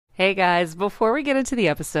Hey guys, before we get into the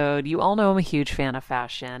episode, you all know I'm a huge fan of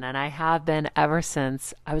fashion, and I have been ever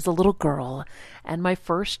since I was a little girl. And my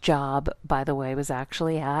first job, by the way, was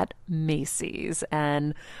actually at Macy's.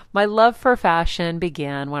 And my love for fashion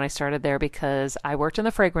began when I started there because I worked in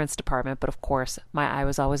the fragrance department, but of course, my eye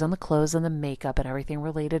was always on the clothes and the makeup and everything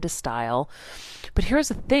related to style. But here's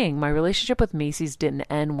the thing, my relationship with Macy's didn't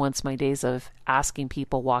end once my days of asking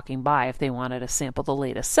people walking by if they wanted to sample the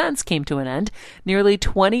latest scents came to an end. Nearly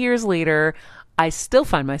 20 years later, I still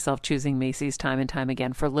find myself choosing Macy's time and time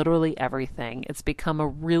again for literally everything. It's become a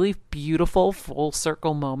really beautiful full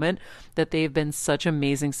circle moment that they've been such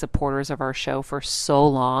amazing supporters of our show for so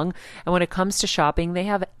long. And when it comes to shopping, they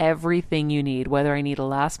have everything you need, whether I need a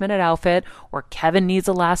last minute outfit or Kevin needs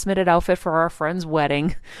a last minute outfit for our friend's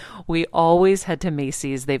wedding. We always head to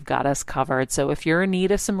Macy's. They've got us covered. So if you're in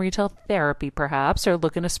need of some retail therapy, perhaps, or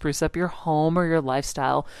looking to spruce up your home or your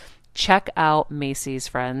lifestyle, check out Macy's,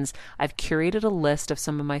 friends. I've curated a list of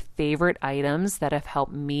some of my favorite items that have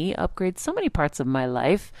helped me upgrade so many parts of my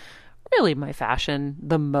life. Really my fashion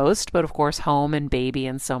the most, but of course home and baby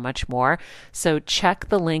and so much more. So check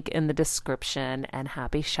the link in the description and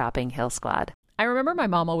happy shopping, Hill Squad. I remember my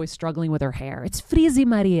mom always struggling with her hair. It's Frizi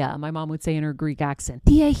Maria, my mom would say in her Greek accent.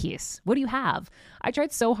 Diehis, what do you have? I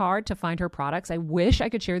tried so hard to find her products. I wish I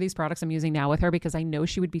could share these products I'm using now with her because I know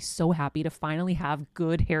she would be so happy to finally have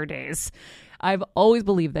good hair days. I've always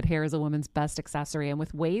believed that hair is a woman's best accessory, and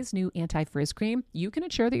with Ouai's new anti-frizz cream, you can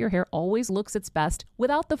ensure that your hair always looks its best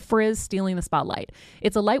without the frizz stealing the spotlight.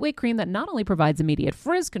 It's a lightweight cream that not only provides immediate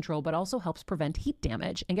frizz control, but also helps prevent heat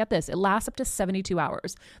damage. And get this, it lasts up to 72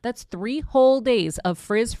 hours. That's 3 whole days of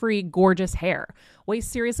frizz-free, gorgeous hair. Ouai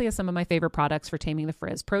seriously has some of my favorite products for taming the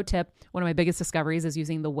frizz. Pro tip, one of my biggest discoveries is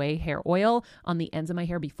using the Ouai hair oil on the ends of my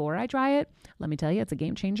hair before I dry it. Let me tell you, it's a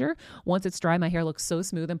game changer. Once it's dry, my hair looks so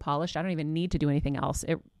smooth and polished, I don't even need to do anything else.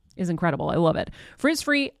 It is incredible. I love it.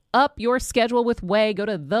 Frizz-free, up your schedule with Ouai. Go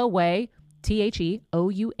to the Ouai, TheOuai.com,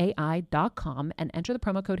 and enter the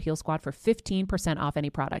promo code Heal Squad for 15% off any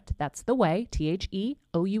product. That's the Ouai,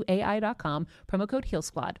 TheOuai.com, promo code Heal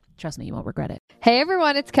Squad. Trust me, you won't regret it. Hey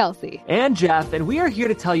everyone, it's Kelsey. And Jeff, and we are here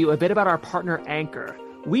to tell you a bit about our partner Anchor.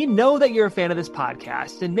 We know that you're a fan of this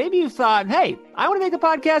podcast, and maybe you thought, hey, I want to make a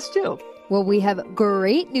podcast too. Well, we have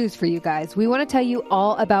great news for you guys. We want to tell you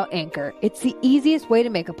all about Anchor. It's the easiest way to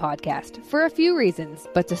make a podcast for a few reasons,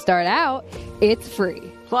 but to start out, it's free.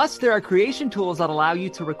 Plus, there are creation tools that allow you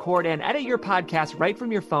to record and edit your podcast right from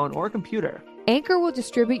your phone or computer. Anchor will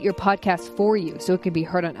distribute your podcast for you so it can be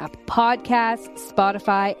heard on Apple Podcasts,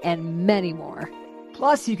 Spotify, and many more.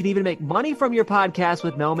 Plus, you can even make money from your podcast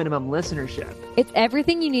with no minimum listenership. It's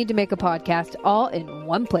everything you need to make a podcast all in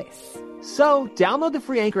one place. So, download the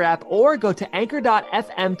free Anchor app or go to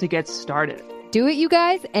anchor.fm to get started. Do it, you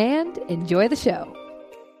guys, and enjoy the show.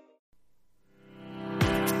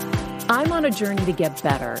 I'm on a journey to get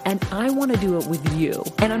better, and I want to do it with you.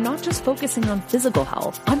 And I'm not just focusing on physical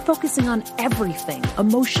health. I'm focusing on everything: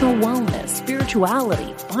 emotional wellness,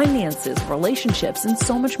 spirituality, finances, relationships, and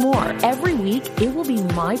so much more. Every week, it will be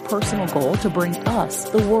my personal goal to bring us,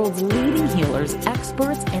 the world's leading healers,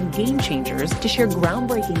 experts, and game changers, to share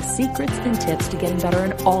groundbreaking secrets and tips to getting better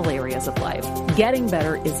in all areas of life. Getting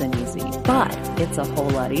better isn't easy, but it's a whole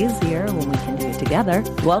lot easier when we can do it together.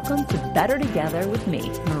 Welcome to Better Together with me,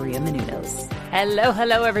 Maria Menounos.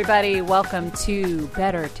 Hello, everybody. Welcome to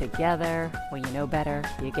Better Together. When you know better,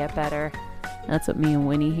 you get better. That's what me and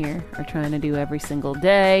Winnie here are trying to do every single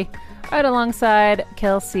day. Right alongside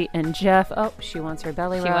Kelsey and Jeff. Oh, she wants her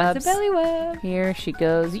belly rubs. She wants a belly rub. Here she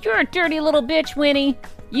goes. You're a dirty little bitch, Winnie.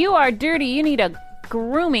 You are dirty. You need a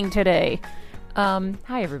grooming today.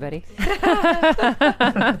 Hi, everybody.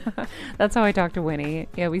 That's how I talk to Winnie.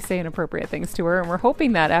 Yeah, we say inappropriate things to her, and we're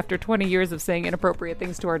hoping that after 20 years of saying inappropriate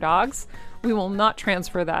things to our dogs, we will not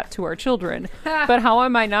transfer that to our children. But how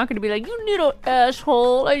am I not going to be like, you little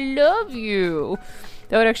asshole, I love you?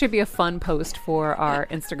 That would actually be a fun post for our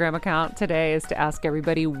Instagram account today, is to ask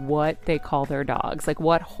everybody what they call their dogs. Like,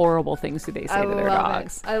 what horrible things do they say to their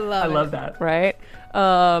dogs? I love that. Right?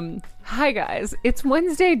 Hi, guys. It's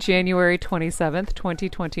Wednesday, January 27th,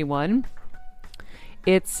 2021.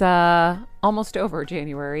 It's almost over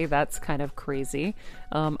January. That's kind of crazy.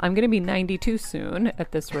 I'm going to be 92 soon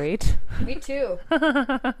at this rate. Me too.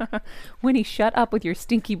 Winnie, shut up with your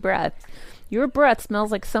stinky breath. Your breath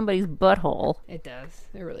smells like somebody's butthole. It does.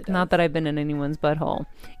 It really does. Not that I've been in anyone's butthole.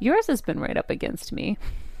 Yours has been right up against me.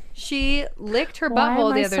 She licked her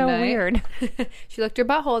butthole the other so night. Weird? She licked her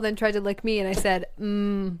butthole, then tried to lick me, and I said,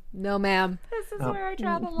 no, ma'am. This is where I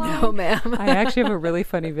draw the line. No, ma'am. I actually have a really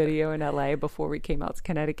funny video in LA before we came out to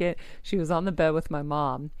Connecticut. She was on the bed with my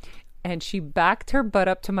mom, and she backed her butt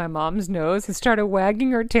up to my mom's nose and started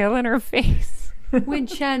wagging her tail in her face.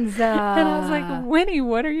 Vincenza. And I was like, Winnie,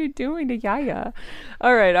 what are you doing to Yaya?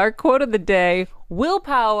 All right, our quote of the day: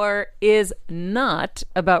 willpower is not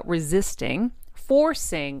about resisting,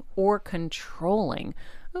 forcing, or controlling.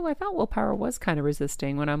 Oh, I thought willpower was kind of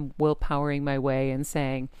resisting when I'm willpowering my way and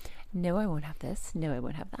saying, no, I won't have this. No, I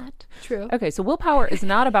won't have that. True. Okay, so willpower is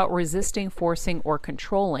not about resisting, forcing, or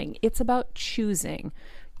controlling. It's about choosing.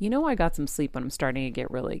 You know, I got some sleep when I'm starting to get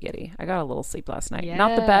really giddy. I got a little sleep last night.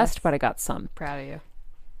 Not the best, but I got some. Proud of you.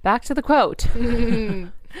 Back to the quote.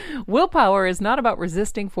 Willpower is not about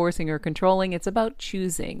resisting, forcing, or controlling. It's about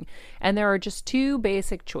choosing. And there are just two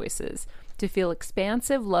basic choices: to feel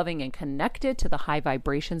expansive, loving, and connected to the high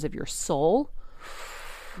vibrations of your soul,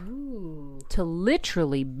 to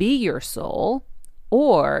literally be your soul,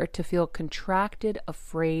 or to feel contracted,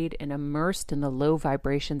 afraid, and immersed in the low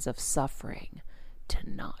vibrations of suffering, to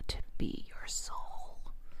not be your soul.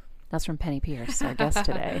 That's from Penny Pierce, our guest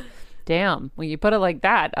today. Damn, when you put it like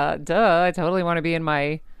that, I totally want to be in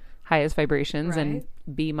my highest vibrations and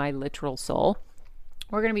be my literal soul.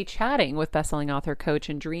 We're going to be chatting with bestselling author, coach,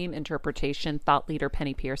 and dream interpretation thought leader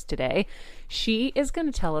Penny Pierce today. She is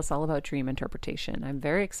going to tell us all about dream interpretation. I'm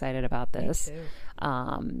very excited about this. Me too.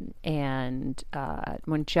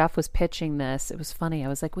 When Jeff was pitching this, it was funny. I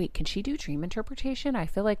was like, wait, can she do dream interpretation? I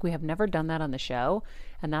feel like we have never done that on the show,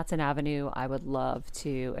 and that's an avenue I would love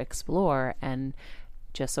to explore. And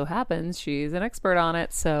just so happens she's an expert on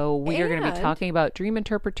it. So we are going to be talking about dream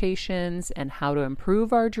interpretations and how to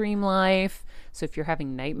improve our dream life. So if you're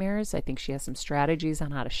having nightmares, I think she has some strategies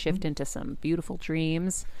on how to shift into some beautiful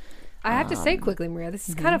dreams. I have to say quickly, Maria, this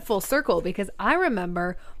is kind of full circle, because I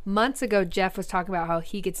remember months ago Jeff was talking about how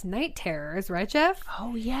he gets night terrors, right, Jeff?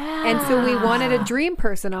 Oh, yeah. And so we wanted a dream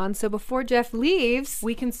person on, so before Jeff leaves,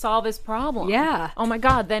 we can solve his problem. Yeah. Oh my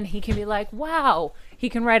God, then he can be like, wow. He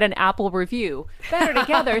can write an Apple review. Better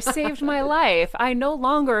Together saved my life. I no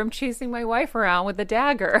longer am chasing my wife around with a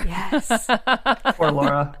dagger. Yes. Or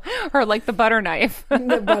Laura. Or like the butter knife.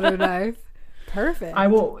 The butter knife. Perfect. I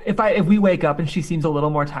will, if we wake up and she seems a little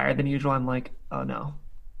more tired than usual, I'm like, oh no.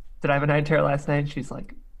 Did I have a night terror last night? And she's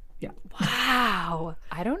like, yeah. Wow.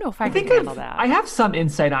 I don't know if I can think handle that. I have some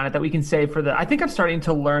insight on it that we can save for I think I'm starting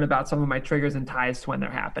to learn about some of my triggers and ties to when they're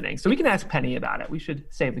happening. So we can ask Penny about it. We should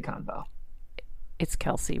save the convo. It's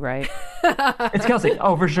Kelsey, right? It's Kelsey.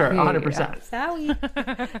 Oh, for sure.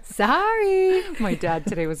 100%. Sorry. My dad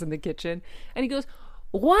today was in the kitchen and he goes,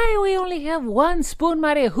 why do we only have one spoon,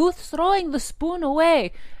 Maria? Who's throwing the spoon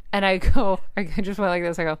away? And I just went like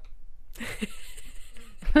this. I go,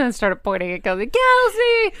 and I started pointing at Kelsey.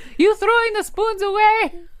 Kelsey, you throwing the spoons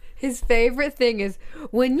away? His favorite thing is,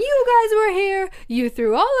 when you guys were here, you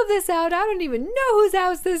threw all of this out. I don't even know whose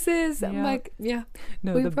house this is. I'm like, yeah,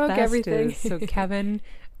 no, we the broke best everything. Is, so Kevin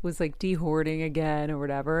was like de-hoarding again or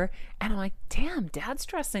whatever. And I'm like, damn, Dad's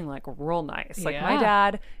dressing like real nice. Like my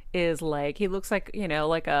dad is like, he looks like,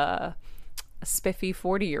 like a spiffy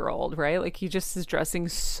 40-year-old, right? Like he just is dressing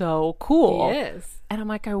so cool. He is. And I'm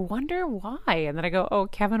like, I wonder why. And then I go, oh,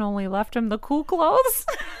 Kevin only left him the cool clothes.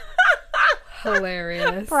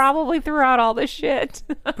 Hilarious. Probably threw out all the shit.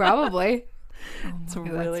 Probably. It's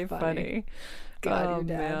really funny. God, oh, your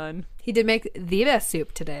dad. Man. He did make the best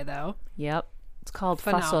soup today, though. Yep. It's called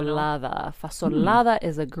Phenomenal. fasolada. Fasolada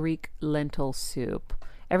is a Greek lentil soup.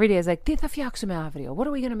 Every day is like, Tita φτιάξουμε αύριο. What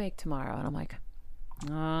are we going to make tomorrow? And I'm like,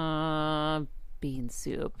 bean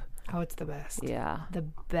soup. Oh, it's the best. Yeah. The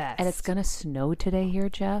best. And it's going to snow today here,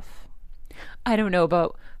 Jeff. I don't know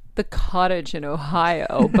about the cottage in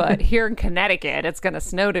Ohio, but here in Connecticut, it's going to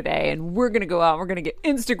snow today, and we're going to go out and we're going to get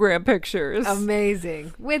Instagram pictures.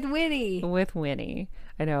 Amazing. With Winnie. With Winnie.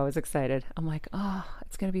 I know, I was excited. I'm like, oh,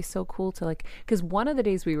 it's going to be so cool to because one of the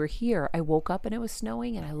days we were here, I woke up and it was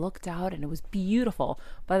snowing and I looked out and it was beautiful.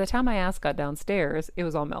 By the time my ass got downstairs, it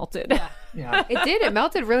was all melted. Yeah. It did. It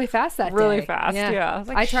melted really fast that day. Really fast, yeah. I was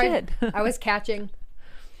like, tried. shit. I was catching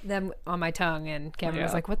them on my tongue, and Kevin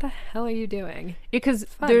was like, what the hell are you doing? Because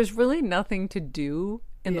there's really nothing to do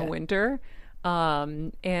in the winter.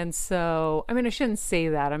 And so, I mean, I shouldn't say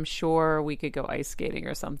that. I'm sure we could go ice skating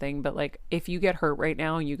or something, but if you get hurt right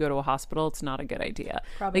now and you go to a hospital, it's not a good idea.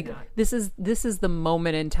 Probably not. This is the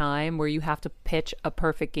moment in time where you have to pitch a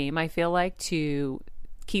perfect game, I feel like, to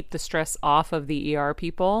keep the stress off of the ER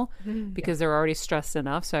people because they're already stressed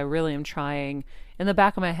enough. So I really am trying. In the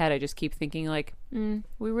back of my head, I just keep thinking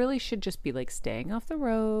we really should just be staying off the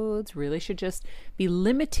roads, really should just be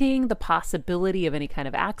limiting the possibility of any kind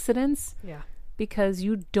of accidents. Yeah. Because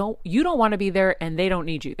you don't want to be there and they don't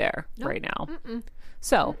need you there right now.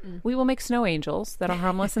 So we will make snow angels that are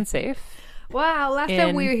harmless and safe. Wow, last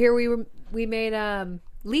time we were here, we made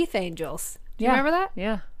Leaf Angels. Do you remember that?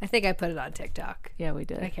 Yeah. I think I put it on TikTok. Yeah, we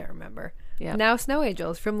did. I can't remember. Yeah. Now Snow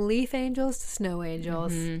Angels. From Leaf Angels to Snow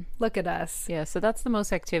Angels. Look at us. Yeah, so that's the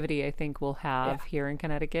most activity I think we'll have here in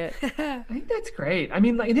Connecticut. I think that's great. I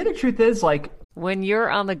mean, like, the other truth is, like, When you're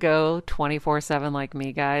on the go 24/7 like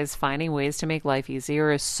me, guys, finding ways to make life easier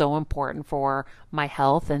is so important for my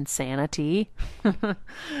health and sanity.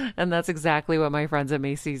 And that's exactly what my friends at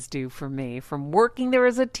Macy's do for me. From working there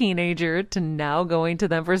as a teenager to now going to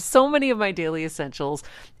them for so many of my daily essentials,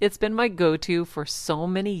 it's been my go-to for so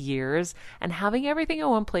many years. And having everything in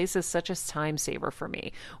one place is such a time saver for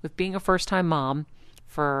me. With being a first-time mom,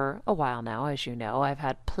 for a while now, as you know, I've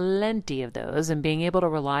had plenty of those, and being able to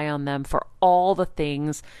rely on them for all the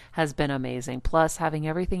things has been amazing. Plus, having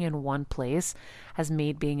everything in one place has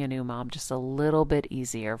made being a new mom just a little bit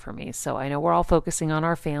easier for me. So I know we're all focusing on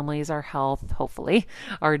our families, our health, hopefully,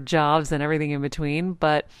 our jobs, and everything in between,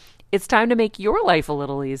 but it's time to make your life a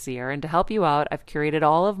little easier. And to help you out, I've curated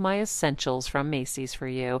all of my essentials from Macy's for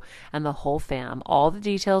you and the whole fam. All the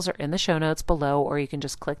details are in the show notes below, or you can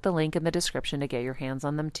just click the link in the description to get your hands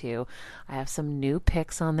on them too. I have some new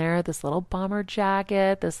picks on there. This little bomber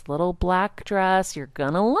jacket, this little black dress. You're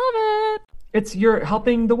gonna love it. you're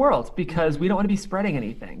helping the world because we don't want to be spreading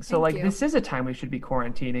anything. So Thank you. this is a time we should be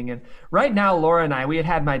quarantining. And right now, Laura and I, we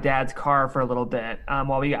had my dad's car for a little bit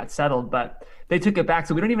while we got settled, but they took it back.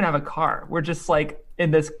 So we don't even have a car. We're just like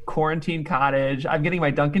in this quarantine cottage. I'm getting my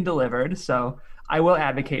Dunkin' delivered. So I will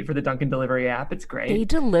advocate for the Dunkin' delivery app. It's great. They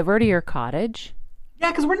deliver to your cottage?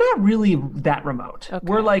 Yeah, because we're not really that remote. Okay.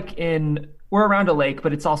 We're around a lake,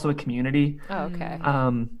 but it's also a community. Oh, okay.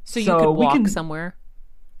 So you could we walk can, somewhere?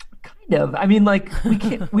 kind of. I mean, like, we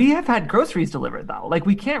can't. We have had groceries delivered though. Like,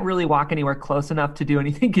 we can't really walk anywhere close enough to do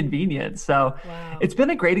anything convenient. So it's been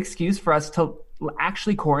a great excuse for us to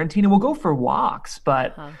actually quarantine, and we'll go for walks.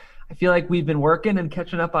 But I feel like we've been working and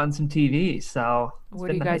catching up on some TV. So What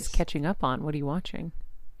are you guys catching up on? What are you watching?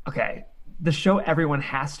 Okay, the show everyone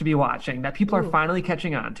has to be watching that people are finally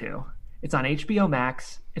catching on to. It's on HBO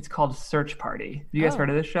Max. It's called Search Party. Have you guys heard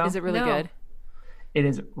of this show? Is it really No. good? It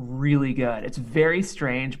is really good. It's very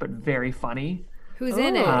strange but very funny. Who's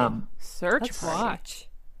in it? Search Let's Party. watch.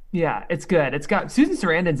 Yeah, it's good. It's got Susan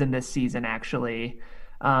Sarandon's in this season actually.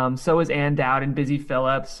 So is Ann Dowd and Busy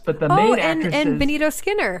Phillips. But the main actress and is Benito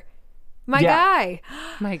Skinner. My Yeah. guy.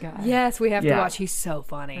 My God. Yes, we have to Yeah. watch. He's so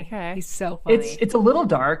funny. Okay. He's so funny. it's a little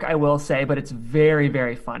dark, I will say, but it's very,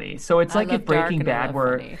 very funny. So it's like love if dark Breaking and I Bad love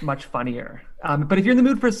were funny. much funnier. But if you're in the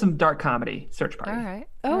mood for some dark comedy, Search Party. All right.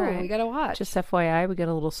 oh, All right. we gotta watch. Just FYI, we got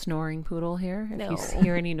a little snoring poodle here. If No. you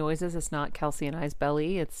hear any noises, it's not Kelsey and I's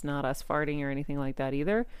belly. It's not us farting or anything like that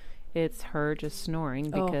either. It's her just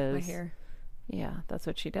snoring because I hear. yeah, that's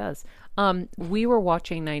what she does. We were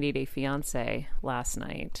watching 90 Day Fiancé last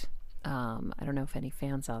night. I don't know if any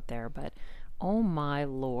fans out there, but oh my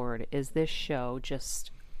Lord, is this show just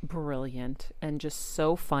brilliant and just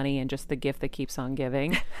so funny and just the gift that keeps on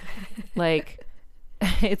giving. Like,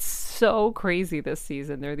 it's so crazy this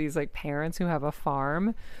season. There are these like parents who have a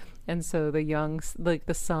farm. And so the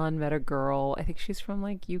son met a girl. I think she's from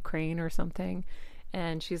like Ukraine or something.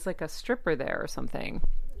 And she's like a stripper there or something.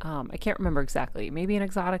 I can't remember exactly. Maybe an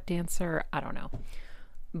exotic dancer. I don't know.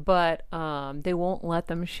 But they won't let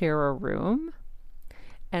them share a room.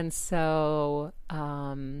 And so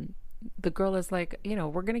the girl is like,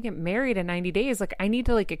 we're going to get married in 90 days. Like, I need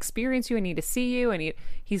to like experience you. I need to see you. And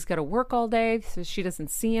he's got to work all day. So she doesn't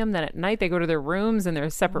see him. Then at night they go to their rooms and they're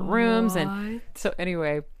separate rooms. And so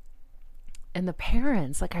anyway, and the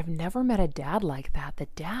parents, like, I've never met a dad like that. The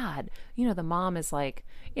dad, the mom is like,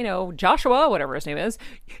 Joshua, whatever his name is,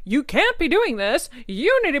 you can't be doing this.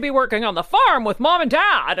 You need to be working on the farm with mom and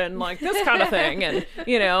dad and like this kind of thing. And,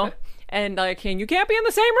 and like, and you can't be in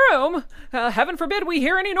the same room. Heaven forbid we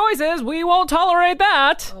hear any noises. We won't tolerate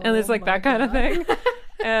that. And it's like that kind of thing.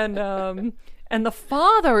 And the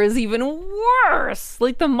father is even worse.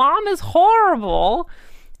 Like, the mom is horrible.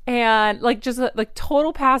 And like just like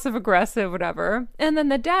total passive aggressive, whatever. And then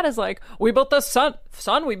the dad is like, we built this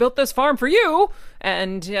son, we built this farm for you.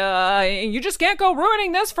 And you just can't go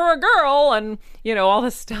ruining this for a girl. And, all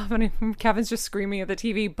this stuff. And Kevin's just screaming at the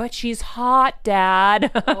TV, but she's hot,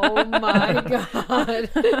 Dad. Oh my God.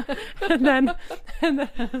 and then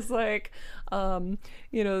it's like, the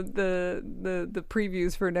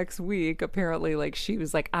previews for next week, apparently, like, she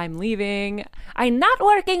was like, I'm leaving. I'm not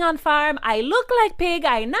working on farm. I look like pig.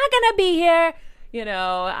 I'm not gonna be here.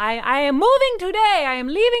 I am moving today. I am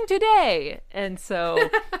leaving today. And so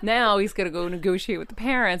now he's gonna go negotiate with the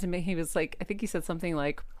parents. And he was like, I think he said something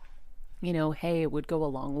like, hey, it would go a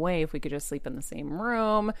long way if we could just sleep in the same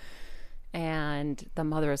room. And the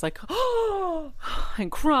mother is like, oh, and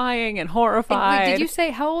crying and horrified. Wait, did you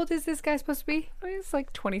say how old is this guy supposed to be? He's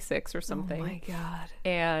like 26 or something. Oh my God.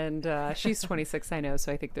 And she's 26, I know,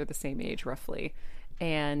 so I think they're the same age roughly.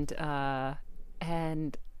 And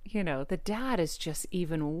you know, the dad is just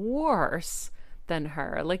even worse than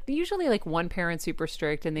her. Like usually like one parent's super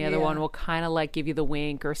strict and the other one will kind of like give you the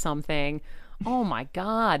wink or something. Oh my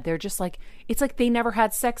God. They're just like, it's like they never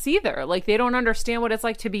had sex either. Like they don't understand what it's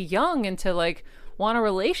like to be young and to like want a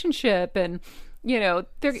relationship. And, you know,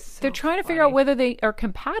 they're trying to figure out whether they are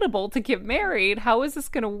compatible to get married. How is this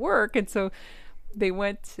going to work? And so they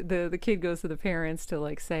went, the kid goes to the parents to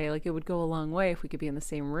like say like, it would go a long way if we could be in the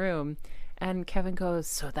same room. And Kevin goes,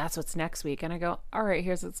 so that's what's next week. And I go, all right,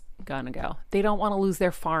 here's what's gonna go. They don't want to lose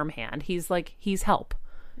their farmhand. He's help.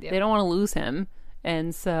 Yep. They don't want to lose him.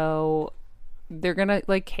 And so they're gonna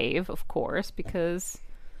like cave, of course, because,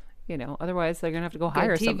 you know, otherwise they're gonna have to go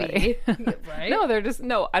hire somebody. Right?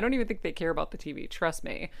 No, I don't even think they care about the TV. Trust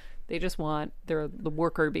me. They just want the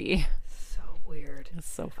worker bee. So weird. It's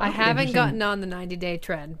so funny. I haven't gotten on the 90-day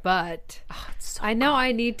trend, but I know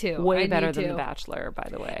I need to. Way better than The Bachelor, by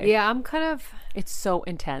the way. Yeah, I'm kind of... It's so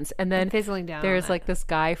intense. And then fizzling down. There's like this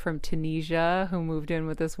guy from Tunisia who moved in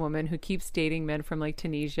with this woman who keeps dating men from like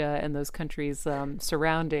Tunisia and those countries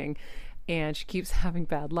surrounding. And she keeps having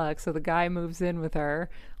bad luck. So the guy moves in with her,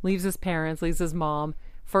 leaves his parents, leaves his mom.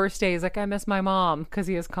 First day, he's like, I miss my mom, because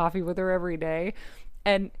he has coffee with her every day.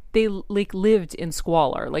 And they like lived in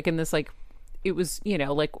squalor, like in this like, it was, you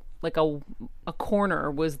know, like a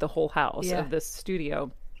corner was the whole house of this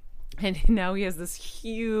studio. And now he has this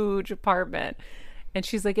huge apartment. And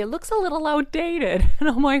she's like, it looks a little outdated. And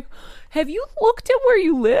I'm like, have you looked at where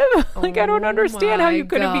you live? Like, I don't understand how you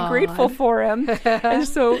couldn't be grateful for him. And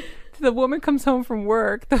so the woman comes home from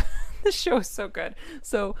work. The show is so good.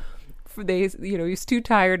 So you know, he's too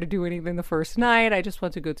tired to do anything the first night. I just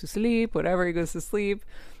want to go to sleep. Whatever, he goes to sleep.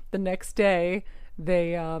 The next day,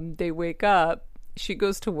 they wake up. She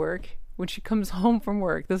goes to work. When she comes home from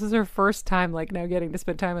work, this is her first time like now getting to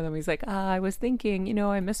spend time with him. He's like, I was thinking, you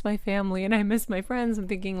know, I miss my family and I miss my friends. I'm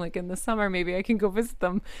thinking like in the summer maybe I can go visit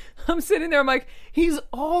them. I'm sitting there, I'm like, he's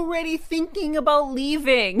already thinking about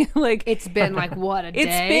leaving. Like, it's been like what, a day?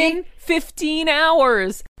 It's been 15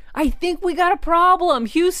 hours. I think we got a problem.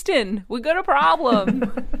 Houston, we got a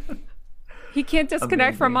problem. He can't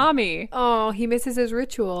disconnect from mommy. Oh, he misses his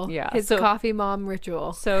ritual. Yeah. His coffee mom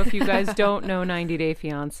ritual. So if you guys don't know 90 Day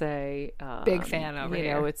Fiance, big fan over here.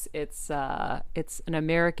 You know, it's an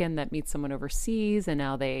American that meets someone overseas and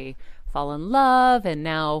now they fall in love and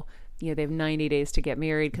now, you know, they have 90 days to get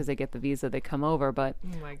married because they get the visa, they come over. But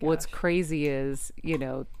what's crazy is, you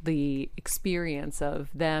know, the experience of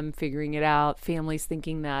them figuring it out, families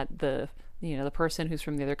thinking that the person who's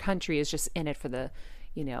from the other country is just in it for the,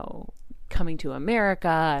 you know, coming to America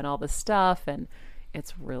and all this stuff, and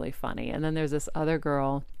it's really funny. And then there's this other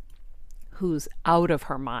girl who's out of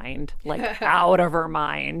her mind, like out of her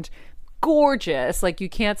mind, gorgeous, like you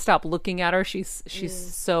can't stop looking at her. She's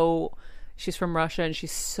from Russia and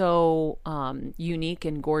she's so unique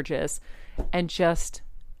and gorgeous and just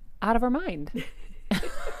out of her mind.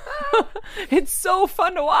 It's so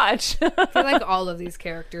fun to watch. I feel like all of these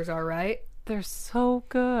characters are, right? They're so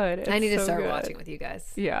good. I need to start watching with you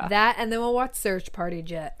guys. Yeah. That, and then we'll watch Search Party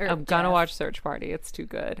I'm gonna watch Search Party. It's too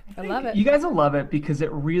good. I love it. You guys will love it because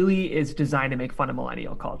it really is designed to make fun of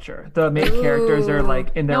millennial culture. The main characers are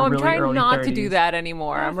like in their really early 30s. No, I'm trying not to do that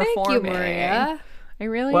anymore. I'm reforming. Thank you, Maria. I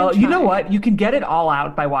really Well, you know what? You can get it all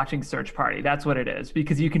out by watching Search Party. That's what it is,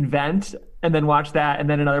 because you can vent and then watch that, and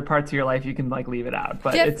then in other parts of your life you can like leave it out.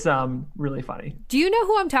 But it's really funny. Do you know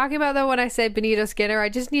who I'm talking about though when I said Benito Skinner? I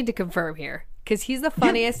just need to confirm here because he's the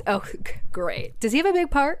funniest. Oh, great. Does he have a big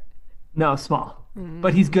part? No, small.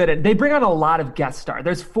 But he's good at. They bring on a lot of guest stars.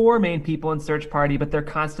 There's 4 main people in Search Party, but they're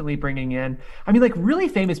constantly bringing in, I mean, like really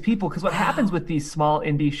famous people. Because what happens with these small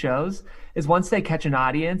indie shows is once they catch an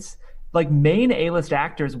audience, like main A-list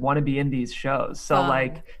actors want to be in these shows. So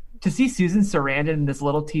like to see Susan Sarandon in this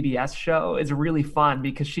little TBS show is really fun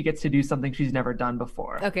because she gets to do something she's never done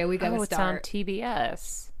before. Okay, we gotta start. It's on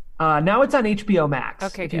TBS. Now it's on HBO Max.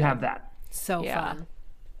 Okay, if you have that. So fun.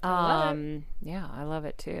 Yeah, I love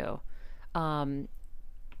it too. All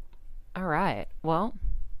right. Well,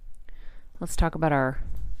 let's talk about our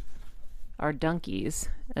Dunkies,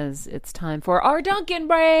 as it's time for our Dunkin'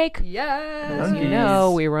 break. Yes. As you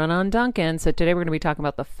know, we run on Dunkin'. So today we're going to be talking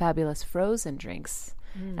about the fabulous frozen drinks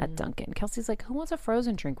at Dunkin'. Kelsey's like, who wants a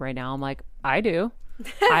frozen drink right now? I'm like, I do.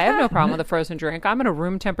 I have no problem with a frozen drink. I'm in a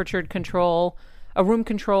room temperature controlled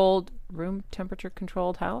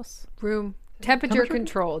house. Room Temperature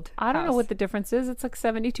controlled. I don't know house. what the difference is. It's like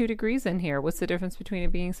 72 degrees in here. What's the difference between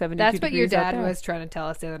it being 72 That's degrees what your out dad there? was trying to tell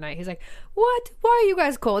us the other night. He's like, "What? Why are you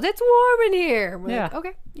guys cold? It's warm in here." We're like, Yeah.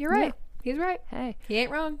 "Okay, you're right. He's right. Hey, He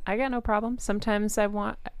ain't wrong." I got no problem. Sometimes I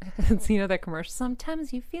want, it's, you know, that commercial.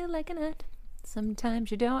 Sometimes you feel like a nut.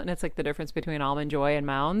 Sometimes you don't. And it's like the difference between Almond Joy and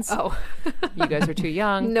Mounds. Oh, You guys are too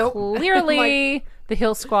young. Nope. Clearly, the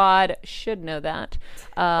Hill Squad should know that.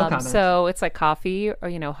 comment. So it's like coffee, or,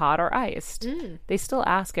 you know, hot or iced. They still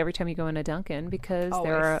ask every time you go into Dunkin' because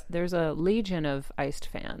Always. there's a legion of iced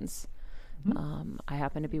fans. I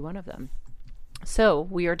happen to be one of them. So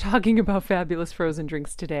we are talking about fabulous frozen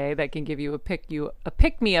drinks today that can give you a pick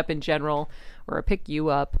me up in general, or a pick you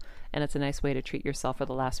up, and it's a nice way to treat yourself for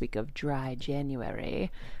the last week of dry January.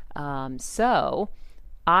 So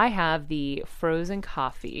I have the frozen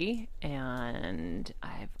coffee, and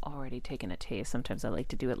I've already taken a taste. Sometimes I like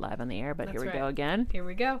to do it live on the air, but here we go again. Here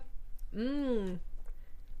we go. Mmm.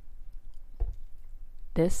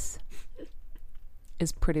 This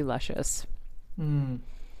is pretty luscious. Mm.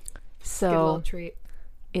 Good little So treat.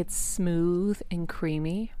 it's smooth and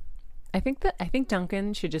creamy. I think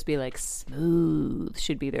Dunkin' should just be like smooth,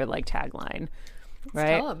 should be their like tagline,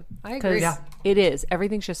 right? Tell him. I agree. Yeah. It is.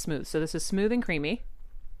 Everything's just smooth. So this is smooth and creamy.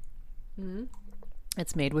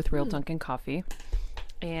 It's made with real Dunkin' coffee,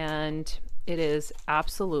 and it is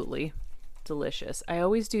absolutely delicious. I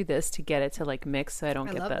always do this to get it to like mix, so I don't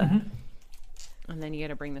get love the. And then you got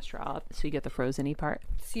to bring the straw up, so you get the frozen-y part.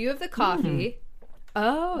 So you have the coffee.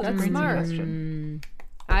 Oh, that's Great smart. suggestion.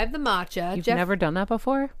 I have the matcha. You've Jeff, never done that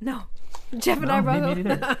before? no. Jeff and I No, both. me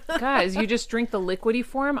neither. Guys, you just drink the liquidy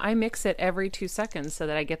form. I mix it every 2 seconds so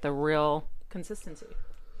that I get the real consistency.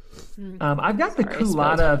 I've got the Sorry, I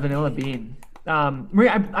Culotta vanilla bean.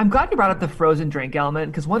 Maria, I'm glad you brought up the frozen drink element,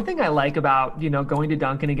 because one thing I like about, you know, going to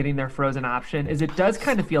Dunkin' and getting their frozen option is it does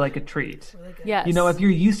kind of feel like a treat. Yes. You know, if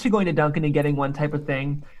you're used to going to Dunkin' and getting one type of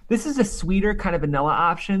thing, this is a sweeter kind of vanilla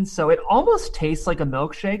option, so it almost tastes like a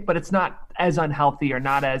milkshake, but it's not as unhealthy or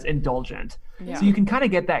not as indulgent. Yeah. So you can kind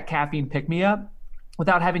of get that caffeine pick-me-up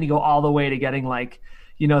without having to go all the way to getting like,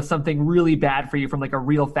 you know, something really bad for you from like a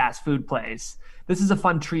real fast food place. This is a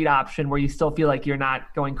fun treat option where you still feel like you're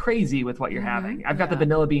not going crazy with what you're having. I've got the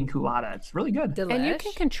vanilla bean Culotta. It's really good. And you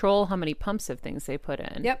can control how many pumps of things they put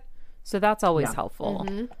in. Yep. So that's always Yeah. helpful.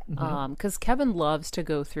 Because Kevin loves to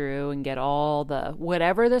go through and get all the,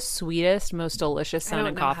 whatever the sweetest, most delicious I don't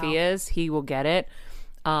sounding know coffee how. is, he will get it.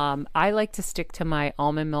 I like to stick to my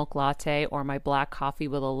almond milk latte or my black coffee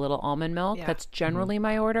with a little almond milk. Yeah. That's generally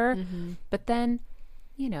my order. But then,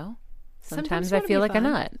 you know, sometimes Sometimes I it'll feel be like fun. a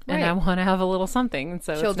nut and Right. I want to have a little something. And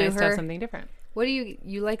so She'll it's do nice to have her- something different. What do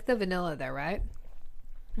you like the vanilla there, right?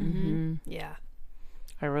 Yeah.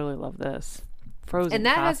 I really love this. Frozen And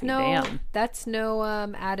that coffee, has no damn. that's no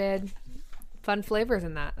added fun flavors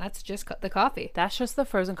in that. That's just the coffee. That's just the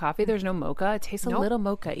frozen coffee. There's no mocha. It tastes a Nope. little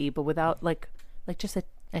mocha-y, but without like just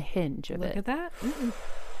a hinge of Look it. at that.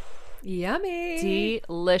 Yummy.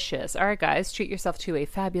 Delicious. All right, guys, treat yourself to a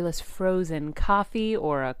fabulous frozen coffee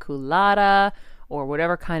or a Culotta or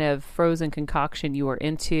whatever kind of frozen concoction you are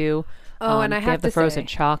into. Oh, and I they have the to frozen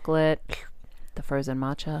say- chocolate, the frozen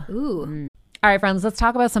matcha. Ooh. All right, friends, let's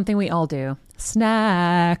talk about something we all do.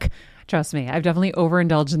 Snack. Trust me, I've definitely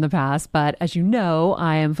overindulged in the past, but as you know,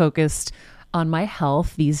 I am focused on my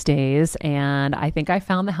health these days, and I think I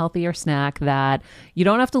found the healthier snack that you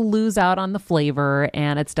don't have to lose out on the flavor,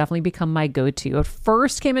 and it's definitely become my go-to. It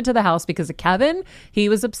first came into the house because of Kevin. He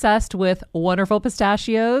was obsessed with Wonderful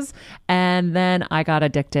Pistachios, and then I got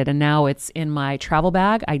addicted, and now it's in my travel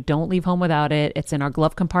bag. I don't leave home without it. It's in our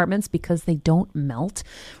glove compartments because they don't melt.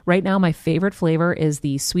 Right now, my favorite flavor is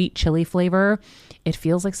the sweet chili flavor. It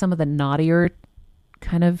feels like some of the naughtier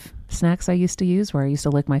kind of snacks I used to use, where I used to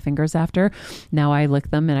lick my fingers after. Now I lick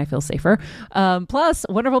them and I feel safer. Plus,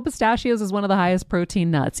 Wonderful Pistachios is one of the highest protein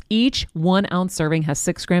nuts. Each 1 ounce serving has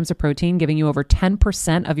 6 grams of protein, giving you over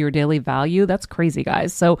 10% of your daily value. That's crazy,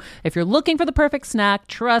 guys. So if you're looking for the perfect snack,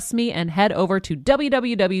 trust me and head over to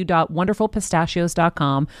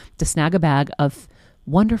www.wonderfulpistachios.com to snag a bag of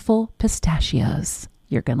Wonderful Pistachios.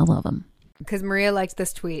 You're going to love them. Because Maria likes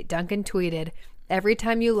this tweet. Duncan tweeted, "Every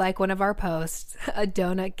time you like one of our posts, a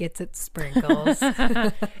donut gets its sprinkles."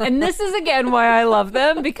 And this is again why I love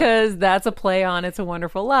them, because that's a play on It's a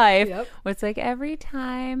Wonderful Life. Yep. Where it's like every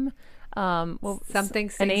time Something an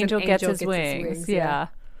sings, angel gets his its wings. Yeah.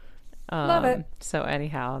 Love it. So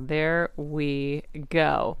anyhow, there we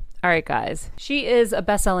go. All right, guys. She is a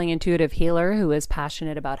best-selling intuitive healer who is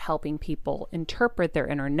passionate about helping people interpret their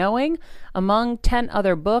inner knowing. Among 10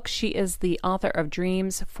 other books, she is the author of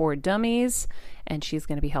Dreams for Dummies, and she's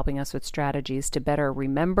going to be helping us with strategies to better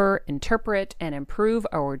remember, interpret, and improve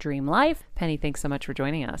our dream life. Penny, thanks so much for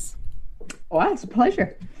joining us. Well, it's a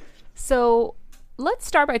pleasure. So let's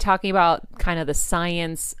start by talking about kind of the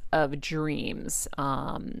science of dreams.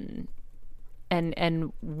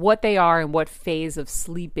 And what they are and what phase of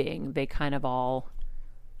sleeping they kind of all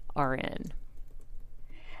are in.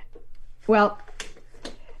 Well,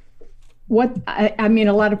 I mean,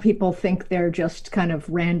 a lot of people think they're just kind of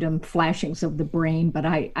random flashings of the brain, but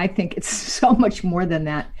I think it's so much more than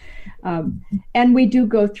that. And we do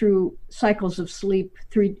go through cycles of sleep,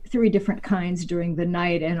 three different kinds during the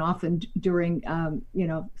night, and often during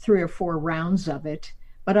 3 or 4 rounds of it.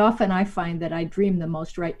 But often I find that I dream the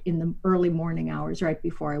most right in the early morning hours, right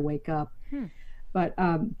before I wake up. But,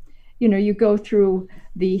 you go through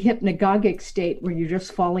the hypnagogic state where you're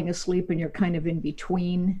just falling asleep and you're kind of in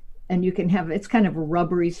between. And you can it's kind of a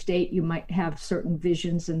rubbery state. You might have certain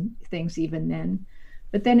visions and things even then.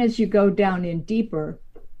 But then as you go down in deeper,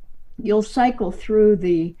 you'll cycle through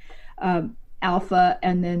the alpha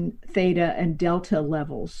and then theta and delta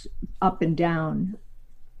levels up and down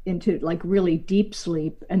into like really deep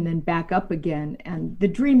sleep and then back up again. And the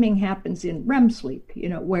dreaming happens in REM sleep,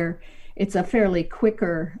 where it's a fairly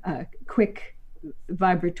quick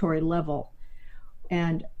vibratory level.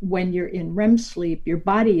 And when you're in REM sleep, your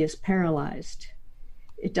body is paralyzed.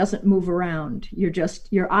 It doesn't move around.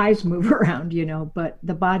 Your eyes move around, but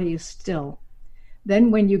the body is still. Then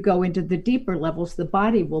when you go into the deeper levels, the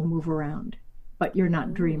body will move around, but you're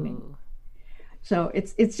not dreaming. Ooh. So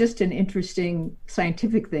it's just an interesting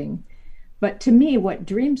scientific thing. But to me, what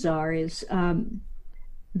dreams are is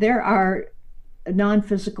there are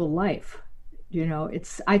non-physical life.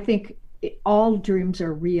 I think all dreams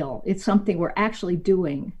are real. It's something we're actually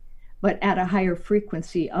doing, but at a higher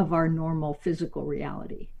frequency of our normal physical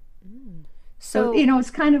reality. So it's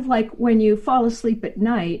kind of like when you fall asleep at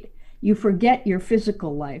night, you forget your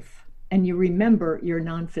physical life and you remember your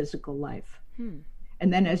non-physical life.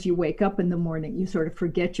 And then as you wake up in the morning, you sort of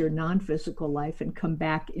forget your non-physical life and come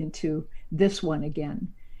back into this one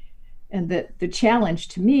again. And the challenge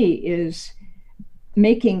to me is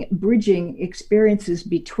bridging experiences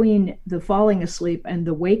between the falling asleep and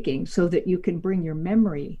the waking so that you can bring your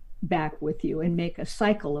memory back with you and make a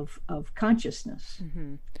cycle of consciousness.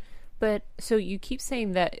 Mm-hmm. But so you keep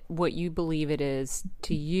saying that what you believe it is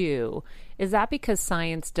to you, is that because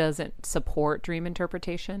science doesn't support dream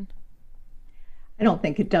interpretation? I don't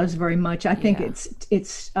think it does very much. I think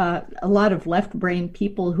it's a lot of left brain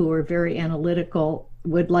people who are very analytical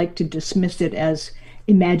would like to dismiss it as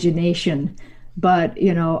imagination. But,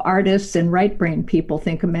 artists and right brain people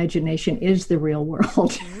think imagination is the real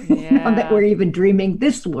world, that we're even dreaming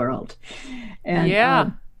this world.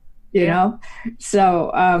 And,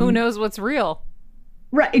 so who knows what's real?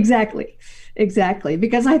 Right. Exactly.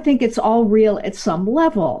 Because I think it's all real at some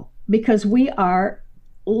level, because we are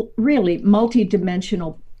really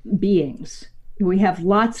multidimensional beings. We have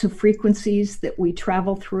lots of frequencies that we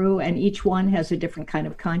travel through, and each one has a different kind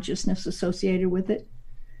of consciousness associated with it.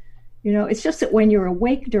 It's just that when you're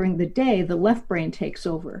awake during the day, the left brain takes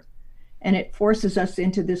over, and it forces us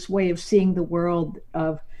into this way of seeing the world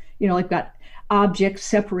of, I've got objects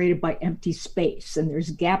separated by empty space, and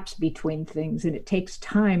there's gaps between things, and it takes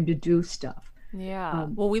time to do stuff. Yeah.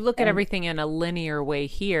 Well, we look at everything in a linear way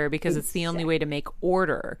here because it's the only way to make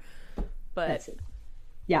order. But that's it.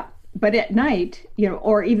 Yeah. But at night,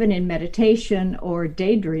 or even in meditation or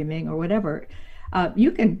daydreaming or whatever,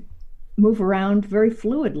 you can move around very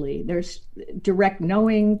fluidly. There's direct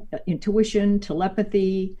knowing, intuition,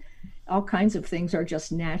 telepathy, all kinds of things are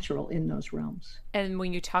just natural in those realms. And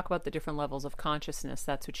when you talk about the different levels of consciousness,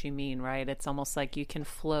 that's what you mean, right? It's almost like you can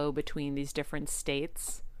flow between these different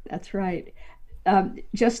states. That's right.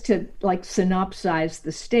 Just to synopsize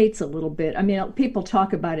the states a little bit. I mean, people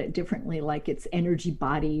talk about it differently, like it's energy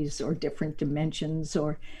bodies or different dimensions,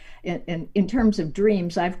 or in terms of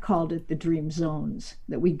dreams, I've called it the dream zones,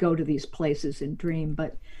 that we go to these places and dream.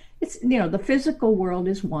 But it's, the physical world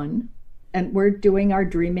is one, and we're doing our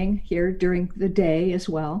dreaming here during the day as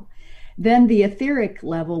well. Then the etheric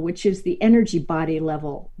level, which is the energy body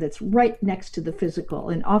level, that's right next to the physical.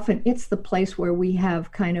 And often it's the place where we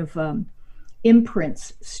have kind of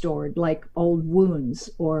imprints stored, like old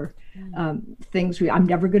wounds or things I'm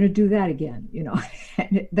never going to do that again.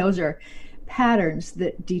 And those are patterns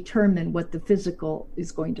that determine what the physical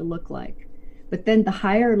is going to look like. But then the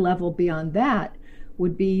higher level beyond that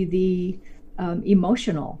would be the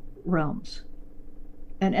emotional realms.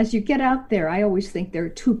 And as you get out there, I always think there are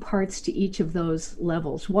two parts to each of those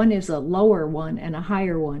levels. One is a lower one and a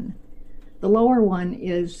higher one. The lower one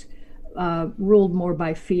is ruled more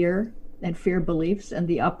by fear and fear beliefs, and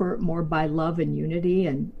the upper more by love and unity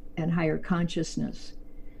and higher consciousness.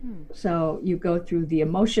 So you go through the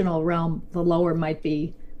emotional realm. The lower might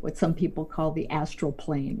be what some people call the astral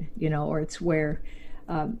plane, or it's where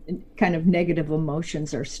kind of negative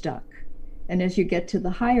emotions are stuck. And as you get to the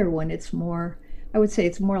higher one, it's more, I would say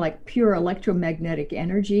it's more like pure electromagnetic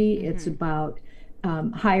energy. It's about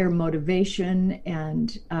higher motivation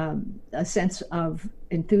and a sense of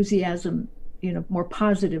enthusiasm, more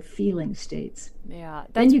positive feeling states. Yeah.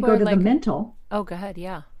 Then you go to the mental. Oh, go ahead.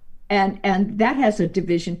 Yeah. And that has a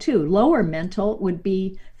division too. Lower mental would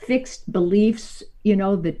be fixed beliefs,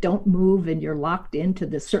 that don't move, and you're locked into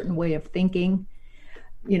this certain way of thinking,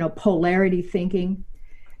 polarity thinking.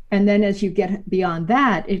 And then as you get beyond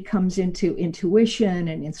that, it comes into intuition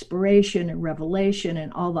and inspiration and revelation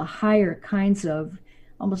and all the higher kinds of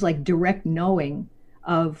almost like direct knowing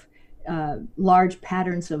of large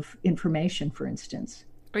patterns of information, for instance.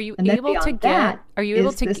 Are you able to get,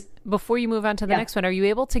 before you move on to the next one, are you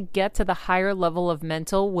able to get to the higher level of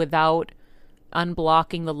mental without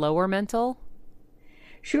unblocking the lower mental?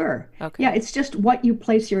 Sure. Okay. Yeah, it's just what you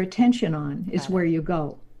place your attention on is where you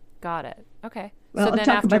go. Got it. Okay. Well, so I'll then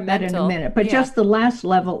talk after about that in a minute. But yeah. just the last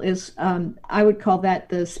level is, I would call that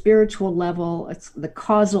the spiritual level. It's the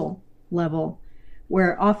causal level,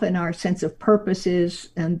 where often our sense of purpose is,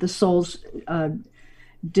 and the soul's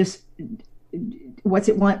what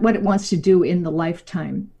it wants to do in the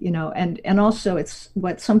lifetime, and also it's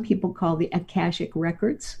what some people call the Akashic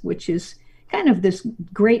records, which is kind of this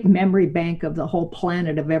great memory bank of the whole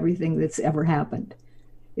planet, of everything that's ever happened.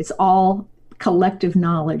 It's all collective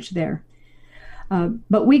knowledge there.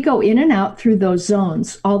 But we go in and out through those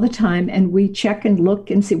zones all the time, and we check and look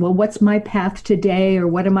and see, well, what's my path today, or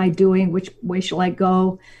what am I doing? Which way shall I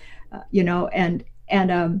go?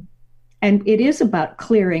 And it is about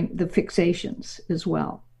clearing the fixations as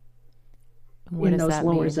well in those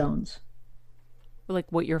lower zones.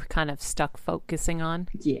 Like what you're kind of stuck focusing on?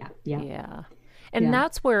 Yeah. And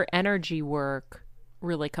that's where energy work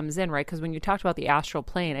really comes in, right? Because when you talked about the astral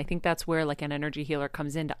plane, I think that's where like an energy healer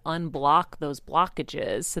comes in to unblock those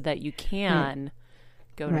blockages so that you can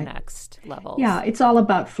go to next levels. Yeah, it's all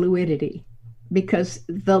about fluidity, because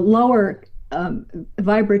the lower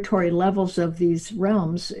vibratory levels of these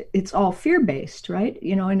realms, it's all fear-based, right?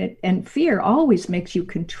 And fear always makes you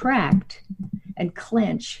contract and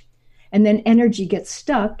clench, and then energy gets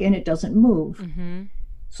stuck and it doesn't move. Mm-hmm.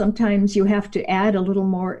 Sometimes you have to add a little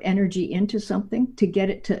more energy into something to get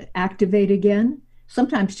it to activate again.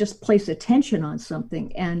 Sometimes just place attention on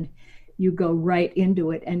something and you go right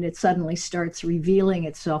into it, and it suddenly starts revealing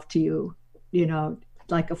itself to you,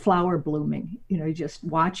 like a flower blooming. You just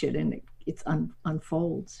watch it and it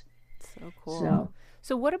unfolds. So cool.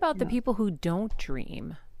 So what about the people who don't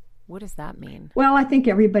dream? What does that mean? Well, I think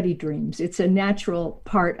everybody dreams. It's a natural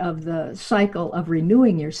part of the cycle of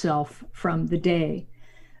renewing yourself from the day.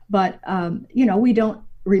 But, we don't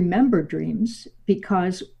remember dreams,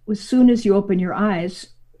 because as soon as you open your eyes,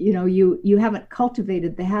 you haven't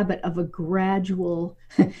cultivated the habit of a gradual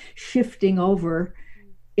shifting over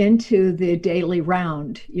into the daily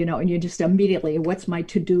round, and you just immediately, what's my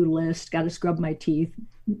to-do list? Got to scrub my teeth,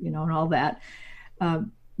 and all that.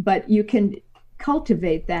 But you can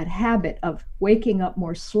cultivate that habit of waking up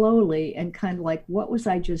more slowly and kind of like, what was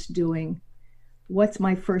I just doing? What's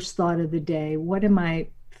my first thought of the day? What am I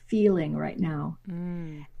feeling right now?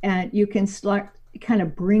 And you can start kind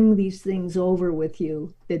of bring these things over with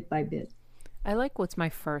you bit by bit. I like what's my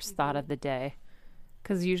first thought of the day,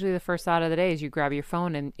 because usually the first thought of the day is you grab your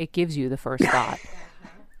phone and it gives you the first thought,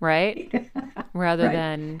 right? Rather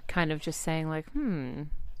than kind of just saying like, And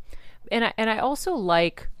I also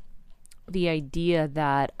like the idea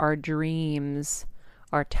that our dreams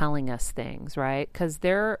are telling us things, right? Because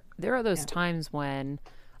there are those times when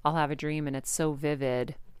I'll have a dream and it's so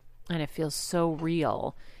vivid and it feels so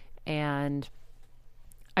real, and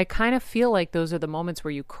I kind of feel like those are the moments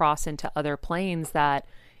where you cross into other planes that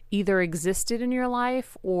either existed in your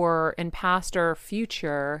life or in past or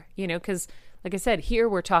future, because like I said, here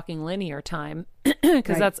we're talking linear time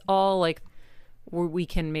because that's all like we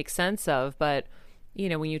can make sense of. But,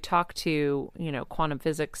 when you talk to, quantum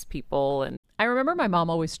physics people, and I remember my mom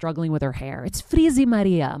always struggling with her hair. It's Frizi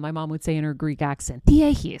Maria, my mom would say in her Greek accent.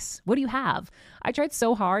 Tiechis, what do you have? I tried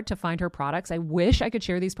so hard to find her products. I wish I could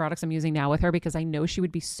share these products I'm using now with her, because I know she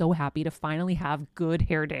would be so happy to finally have good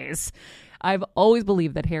hair days. I've always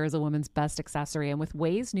believed that hair is a woman's best accessory, and with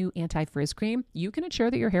Ouai's new anti-frizz cream, you can ensure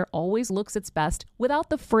that your hair always looks its best without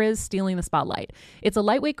the frizz stealing the spotlight. It's a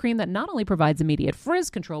lightweight cream that not only provides immediate frizz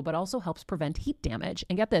control, but also helps prevent heat damage.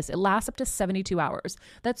 And get this, it lasts up to 72 hours.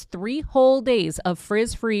 That's 3 whole days of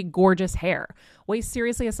frizz-free, gorgeous hair. Ouai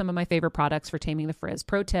seriously is some of my favorite products for taming the frizz.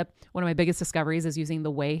 Pro tip, one of my biggest discoveries is using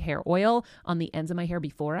the Ouai hair oil on the ends of my hair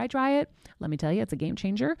before I dry it. Let me tell you, it's a game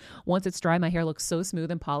changer. Once it's dry, my hair looks so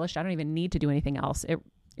smooth and polished, I don't even need to do anything else. It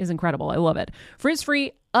is incredible. I love it.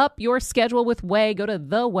 Frizz-free, up your schedule with Ouai. Go to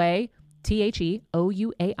the Ouai,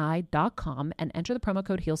 TheOuai.com, and enter the promo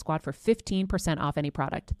code Heal Squad for 15% off any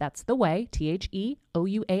product. That's the Ouai,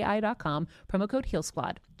 TheOuai.com, promo code Heal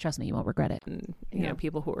Squad. Trust me, you won't regret it. And, you know,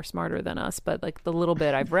 people who are smarter than us, but like the little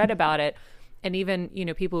bit I've read about it, and even, you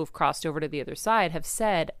know, people who've crossed over to the other side have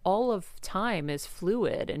said all of time is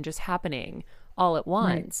fluid and just happening all at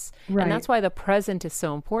once. Right. And that's why the present is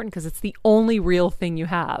so important, because it's the only real thing you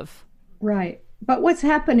have. Right. But what's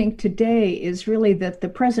happening today is really that the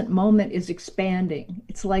present moment is expanding.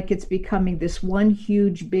 It's like it's becoming this one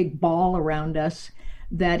huge big ball around us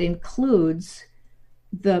that includes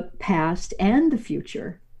the past and the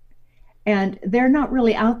future. And they're not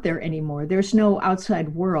really out there anymore. There's no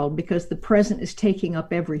outside world because the present is taking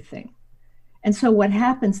up everything. And so what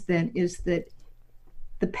happens then is that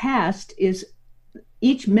the past is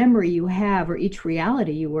each memory you have or each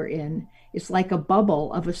reality you were in is like a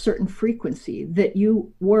bubble of a certain frequency that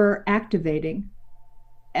you were activating,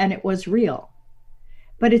 and it was real.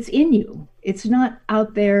 But it's in you. It's not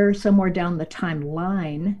out there somewhere down the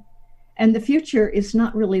timeline. And the future is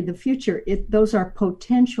not really the future. Those are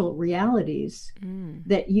potential realities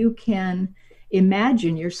that you can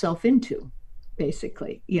imagine yourself into,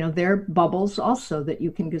 basically. You know, they're bubbles also that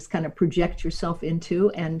you can just kind of project yourself into.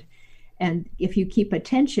 And if you keep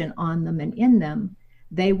attention on them and in them,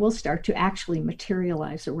 they will start to actually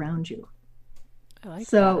materialize around you. I like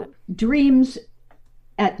so that. Dreams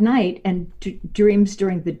at night and dreams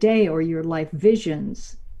during the day, or your life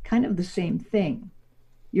visions, kind of the same thing.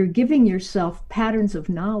 You're giving yourself patterns of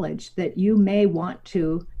knowledge that you may want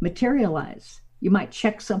to materialize. You might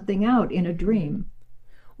check something out in a dream.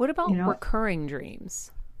 What about recurring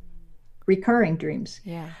dreams? Recurring dreams.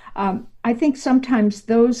 Yeah. I think sometimes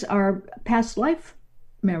those are past life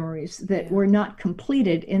memories that were not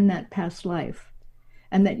completed in that past life,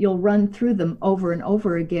 and that you'll run through them over and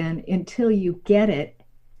over again until you get it.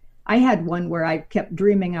 I had one where I kept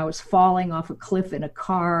dreaming I was falling off a cliff in a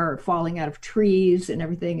car, or falling out of trees and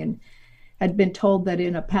everything, and had been told that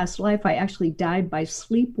in a past life I actually died by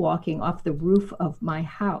sleepwalking off the roof of my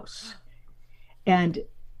house. And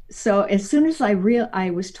so as soon as I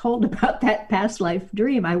was told about that past life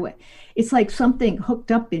dream, it's like something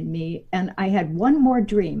hooked up in me. And I had one more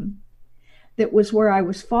dream that was where I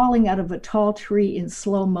was falling out of a tall tree in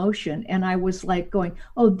slow motion. And I was like going,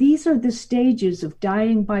 oh, these are the stages of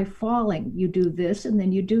dying by falling. You do this, and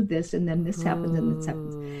then you do this, and then this happens, and this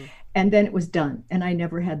happens. And then it was done. And I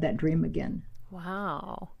never had that dream again.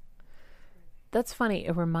 Wow. That's funny.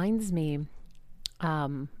 It reminds me,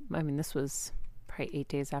 this was probably 8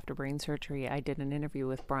 days after brain surgery. I did an interview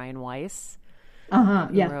with Brian Weiss, who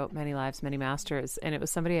wrote Many Lives, Many Masters. And it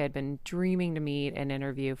was somebody I'd been dreaming to meet and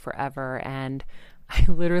interview forever. And I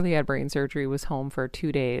literally had brain surgery, was home for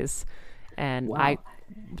 2 days. And I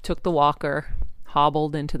took the walker,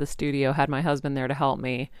 hobbled into the studio, had my husband there to help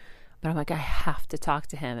me. But I'm like, I have to talk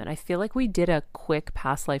to him. And I feel like we did a quick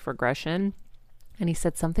past life regression. And he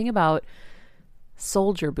said something about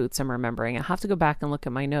soldier boots, I'm remembering. I have to go back and look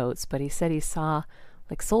at my notes, but he said he saw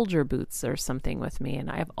like soldier boots or something with me.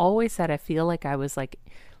 And I've always said I feel like I was like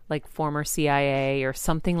former CIA or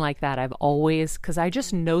something like that. I've always, because I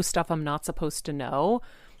just know stuff I'm not supposed to know,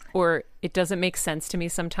 or it doesn't make sense to me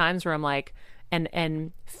sometimes, where I'm like,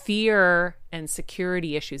 and fear and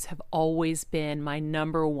security issues have always been my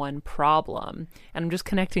number one problem. And I'm just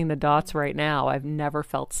connecting the dots right now. I've never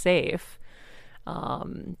felt safe.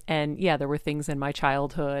 And yeah, there were things in my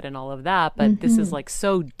childhood and all of that, but this is like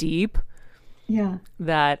so deep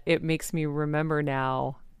that it makes me remember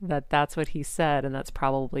now that that's what he said. And that's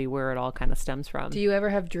probably where it all kind of stems from. Do you ever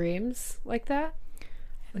have dreams like that?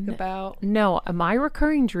 About? No, my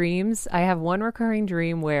recurring dreams, I have one recurring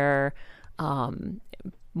dream where,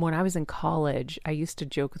 when I was in college, I used to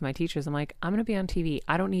joke with my teachers. I'm like, I'm going to be on TV.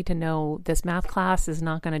 I don't need to know. This math class is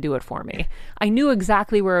not going to do it for me. I knew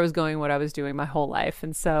exactly where I was going, what I was doing my whole life.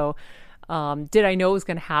 And so did I know it was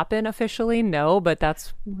going to happen officially? No, but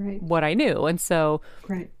that's what I knew. And so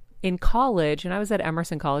in college, and I was at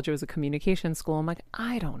Emerson College, it was a communication school. I'm like,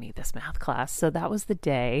 I don't need this math class. So that was the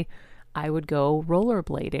day I would go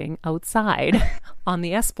rollerblading outside on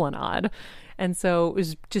the Esplanade. And so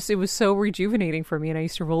it was so rejuvenating for me. And I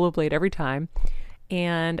used to rollerblade every time.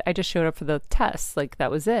 And I just showed up for the tests. Like,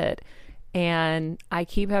 that was it. And I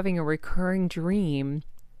keep having a recurring dream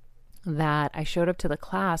that I showed up to the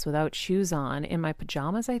class without shoes on, in my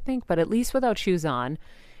pajamas, I think, but at least without shoes on,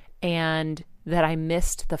 and that I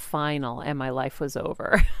missed the final and my life was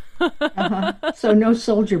over. So no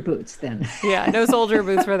soldier boots then. Yeah, no soldier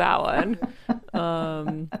boots for that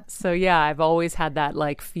one. So yeah, I've always had that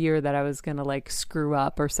like fear that I was going to like screw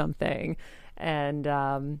up or something.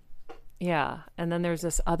 And yeah, and then there's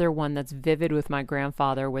this other one that's vivid with my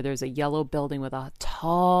grandfather where there's a yellow building with a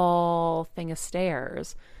tall thing of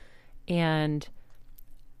stairs. And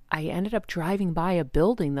I ended up driving by a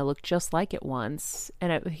building that looked just like it once.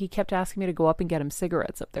 And he kept asking me to go up and get him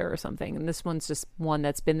cigarettes up there or something. And this one's just one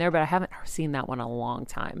that's been there, but I haven't seen that one in a long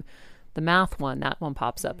time. The math one, that one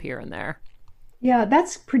pops up here and there. Yeah,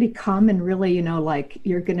 that's pretty common, really. Like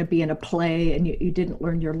you're going to be in a play and you didn't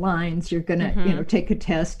learn your lines. You're going to, take a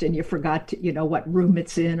test and you forgot to, what room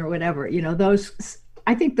it's in or whatever.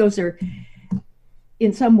 I think those are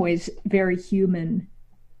in some ways very human,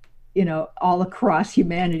 all across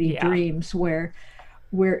humanity dreams where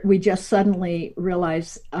we just suddenly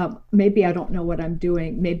realize, maybe I don't know what I'm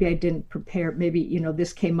doing. Maybe I didn't prepare. Maybe,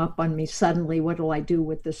 this came up on me suddenly. What do I do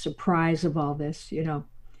with the surprise of all this,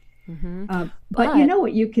 But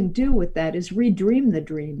what you can do with that is redream the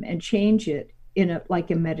dream and change it like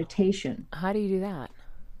a meditation. How do you do that?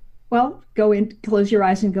 Well, close your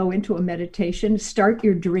eyes and go into a meditation. Start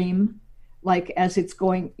your dream like as it's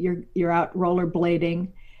going, you're out rollerblading,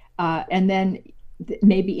 and then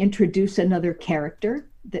maybe introduce another character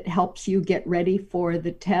that helps you get ready for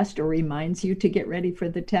the test or reminds you to get ready for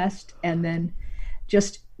the test, and then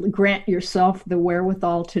just grant yourself the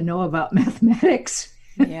wherewithal to know about mathematics.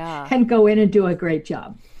 Yeah. And go in and do a great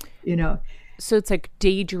job, So it's like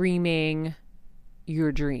daydreaming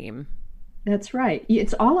your dream. That's right.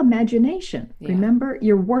 It's all imagination. Yeah. Remember,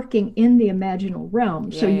 you're working in the imaginal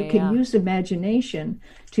realm. So you can use imagination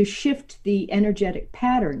to shift the energetic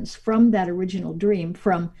patterns from that original dream,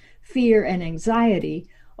 from fear and anxiety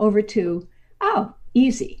over to,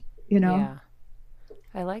 easy, Yeah.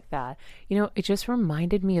 I like that. It just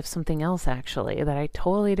reminded me of something else, actually, that I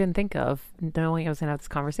totally didn't think of, knowing I was going to have this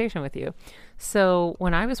conversation with you. So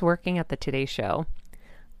when I was working at the Today Show,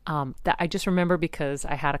 that I just remember because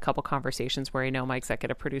I had a couple conversations where my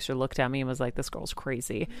executive producer looked at me and was like, this girl's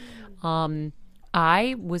crazy.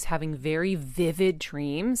 I was having very vivid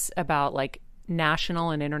dreams about like national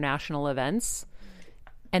and international events,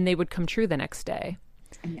 and they would come true the next day.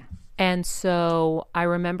 Yeah. And so I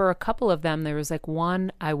remember a couple of them. There was like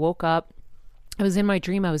one, I woke up, I was in my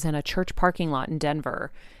dream, I was in a church parking lot in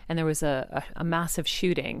Denver, and there was a massive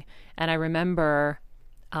shooting. And I remember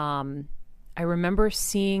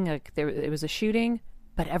seeing it was a shooting,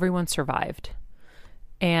 but everyone survived.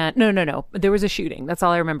 And no, there was a shooting. That's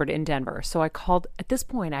all I remembered in Denver. So I called, at this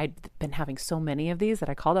point, I'd been having so many of these that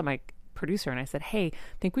I called up my producer and I said, hey,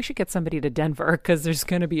 I think we should get somebody to Denver because there's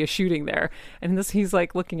going to be a shooting there. And he's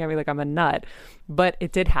like looking at me like I'm a nut. But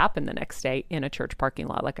it did happen the next day in a church parking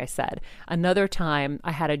lot, like I said. Another time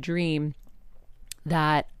I had a dream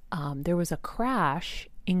that there was a crash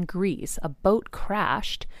in Greece. A boat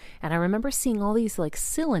crashed, and I remember seeing all these like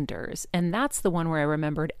cylinders, and that's the one where I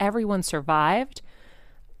remembered everyone survived.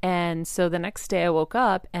 And so the next day I woke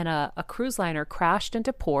up and a cruise liner crashed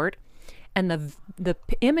into port, and the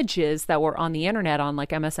images that were on the internet on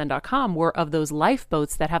like MSN.com were of those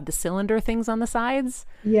lifeboats that have the cylinder things on the sides.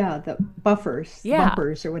 Yeah, the bumpers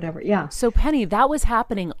or whatever. Yeah. So Penny, that was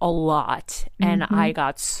happening a lot, and I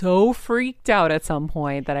got so freaked out at some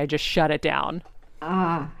point that I just shut it down.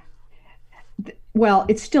 Well,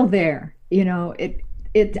 it's still there.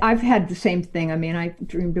 I've had the same thing. I mean, I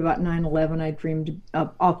dreamed about 9/11. I dreamed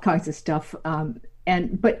of all kinds of stuff.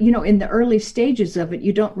 But in the early stages of it,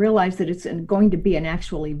 you don't realize that it's going to be an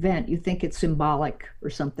actual event. You think it's symbolic or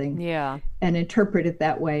something. Yeah. And interpret it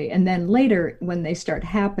that way. And then later, when they start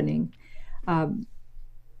happening,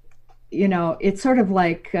 it's sort of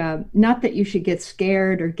like, not that you should get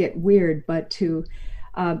scared or get weird, but to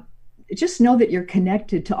just know that you're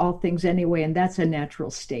connected to all things anyway, and that's a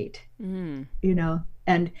natural state.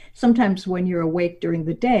 And sometimes when you're awake during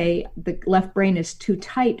the day, the left brain is too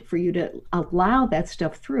tight for you to allow that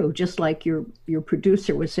stuff through, just like your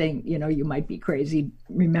producer was saying, you might be crazy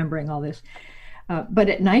remembering all this. But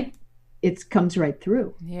at night, it comes right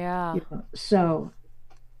through. Yeah. So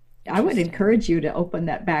I would encourage you to open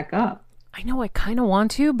that back up. I know I kind of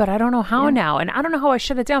want to, but I don't know how now. And I don't know how I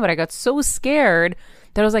shut it down, but I got so scared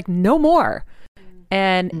that I was like, no more.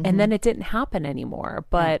 and then it didn't happen anymore.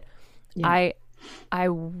 But Yeah. I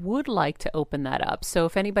would like to open that up. So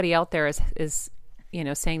if anybody out there is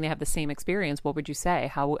saying they have the same experience, what would you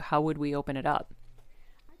say? How would we open it up?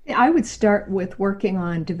 I would start with working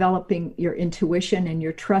on developing your intuition and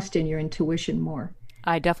your trust in your intuition more.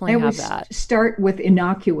 I definitely I have always that. start with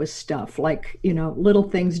innocuous stuff, like, little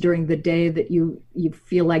things during the day that you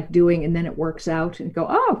feel like doing, and then it works out, and go,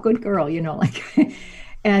 oh, good girl, like,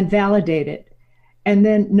 and validate it. And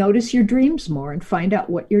then notice your dreams more and find out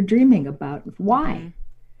what you're dreaming about. Why?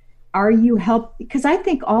 Are you because I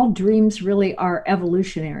think all dreams really are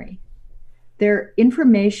evolutionary. They're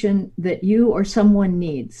information that you or someone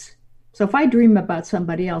needs. So if I dream about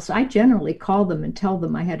somebody else, I generally call them and tell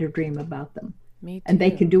them I had a dream about them. Me too. And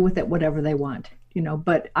they can do with it whatever they want,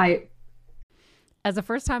 but As a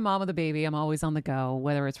first-time mom with a baby, I'm always on the go,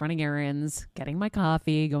 whether it's running errands, getting my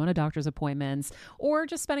coffee, going to doctor's appointments, or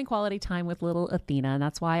just spending quality time with little Athena. And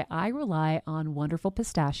that's why I rely on Wonderful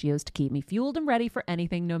Pistachios to keep me fueled and ready for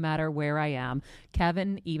anything, no matter where I am.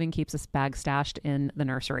 Kevin even keeps a bag stashed in the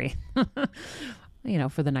nursery.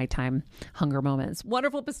 For the nighttime hunger moments.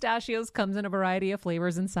 Wonderful Pistachios comes in a variety of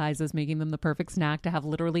flavors and sizes, making them the perfect snack to have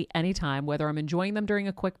literally any time, whether I'm enjoying them during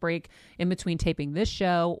a quick break in between taping this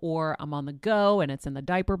show, or I'm on the go and it's in the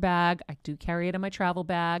diaper bag. I do carry it in my travel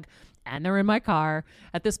bag, and they're in my car.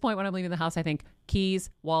 At this point, when I'm leaving the house, I think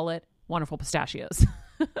keys, wallet, Wonderful Pistachios.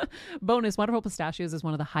 Bonus, Wonderful Pistachios is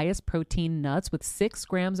one of the highest protein nuts with 6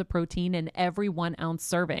 grams of protein in every 1 ounce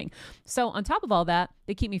serving. So on top of all that,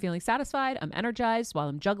 they keep me feeling satisfied. I'm energized while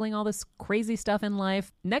I'm juggling all this crazy stuff in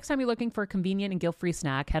life. Next time you're looking for a convenient and guilt-free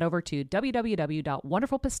snack, head over to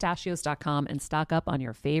www.wonderfulpistachios.com and stock up on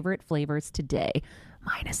your favorite flavors today,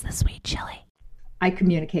 minus the sweet chili. I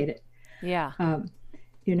communicate it. Yeah. And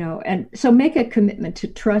so make a commitment to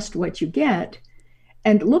trust what you get.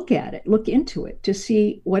 And look into it to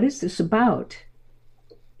see, what is this about?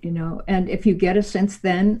 And if you get a sense,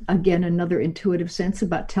 then again, another intuitive sense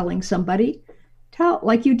about telling somebody,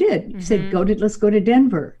 like you did. You said, let's go to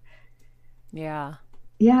Denver. Yeah.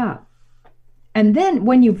 Yeah. And then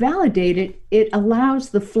when you validate it, it allows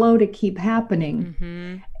the flow to keep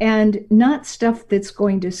happening, and not stuff that's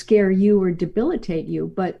going to scare you or debilitate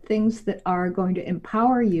you, but things that are going to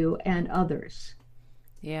empower you and others.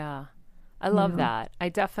 Yeah. I love that. I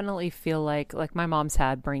definitely feel like my mom's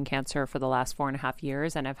had brain cancer for the last 4.5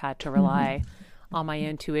 years, and I've had to rely on my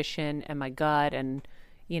intuition and my gut and,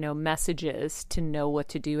 messages to know what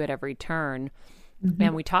to do at every turn.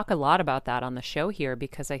 And we talk a lot about that on the show here,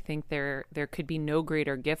 because I think there could be no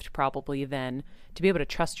greater gift probably than to be able to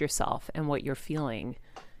trust yourself and what you're feeling,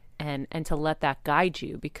 and to let that guide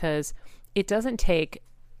you, because it doesn't take,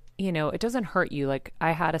 it doesn't hurt you. Like,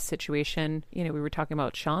 I had a situation, we were talking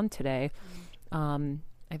about Sean today. I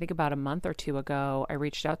think about a month or 2 ago, I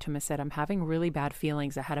reached out to him and said, I'm having really bad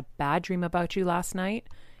feelings. I had a bad dream about you last night,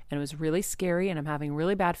 and it was really scary, and I'm having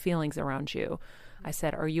really bad feelings around you. I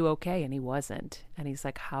said, are you okay? And he wasn't. And he's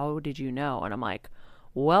like, how did you know? And I'm like,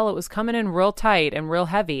 well, it was coming in real tight and real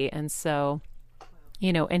heavy. And so,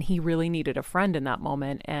 and he really needed a friend in that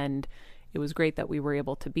moment. And it was great that we were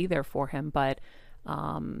able to be there for him. But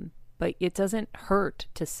it doesn't hurt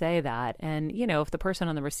to say that. And, if the person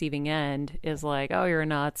on the receiving end is like, oh, you're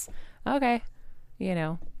nuts. Okay.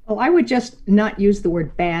 Well, I would just not use the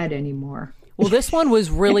word bad anymore. Well, this one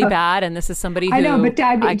was really bad. And this is somebody who I know, but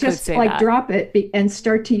I could just say like that. drop it and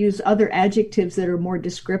start to use other adjectives that are more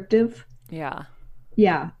descriptive. Yeah.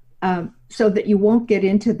 Yeah. So that you won't get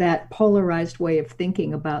into that polarized way of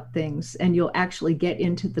thinking about things, and you'll actually get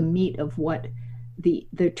into the meat of what the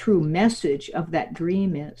true message of that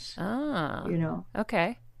dream is. Ah.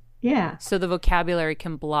 Okay. Yeah. So the vocabulary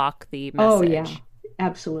can block the message. Oh, yeah.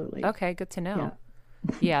 Absolutely. Okay, good to know. Yeah.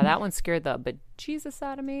 Yeah, that one scared the bejesus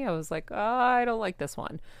out of me. I was like, oh, I don't like this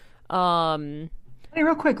one. Hey,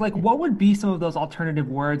 real quick, what would be some of those alternative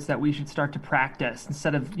words that we should start to practice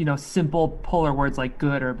instead of, simple polar words like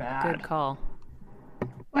good or bad? Good call.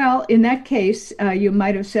 Well, in that case, you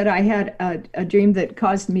might have said, I had a dream that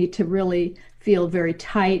caused me to really feel very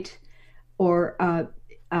tight, or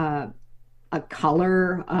a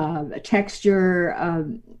color, a texture,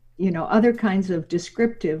 other kinds of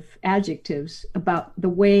descriptive adjectives about the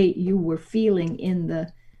way you were feeling in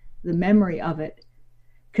the memory of it,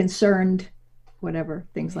 concerned, whatever,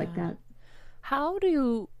 things like that. How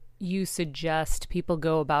do you suggest people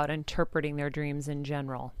go about interpreting their dreams in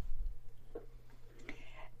general?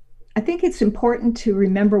 I think it's important to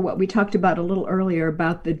remember what we talked about a little earlier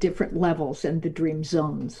about the different levels and the dream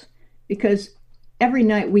zones, because every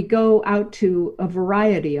night we go out to a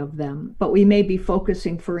variety of them, but we may be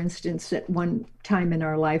focusing, for instance, at one time in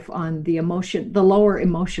our life on the lower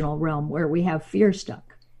emotional realm where we have fear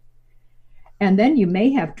stuck. And then you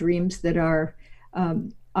may have dreams that are,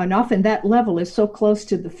 and often that level is so close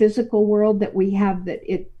to the physical world that we have that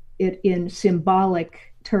it in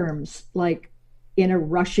symbolic terms, like in a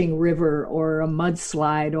rushing river or a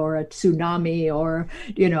mudslide or a tsunami or,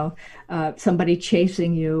 somebody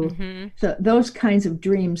chasing you. Mm-hmm. So those kinds of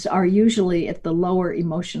dreams are usually at the lower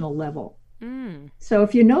emotional level. So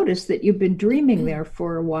if you notice that you've been dreaming there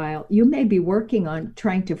for a while, you may be working on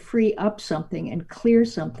trying to free up something and clear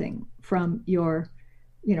something from your,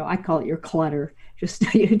 I call it your clutter, just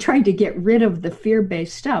trying to get rid of the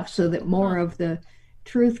fear-based stuff so that more of the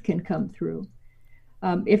truth can come through.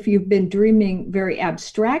 If you've been dreaming very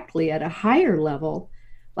abstractly at a higher level,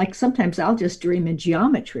 like sometimes I'll just dream in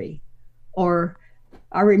geometry. Or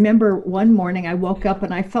I remember one morning I woke up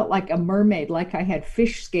and I felt like a mermaid, like I had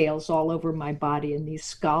fish scales all over my body and these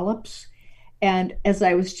scallops. And as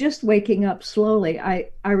I was just waking up slowly, I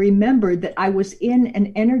remembered that I was in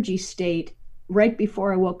an energy state right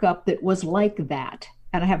before I woke up that was like that.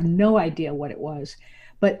 And I have no idea what it was.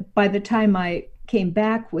 But by the time I came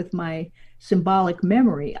back with my symbolic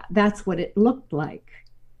memory, that's what it looked like.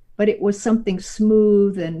 But it was something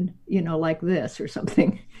smooth and, like this or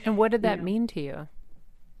something. And what did that mean to you?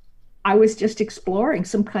 I was just exploring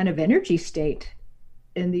some kind of energy state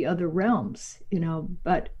in the other realms,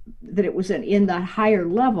 but that it was in the higher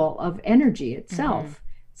level of energy itself. Mm-hmm.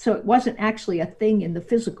 So it wasn't actually a thing in the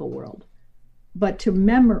physical world. But to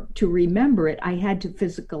remember it, I had to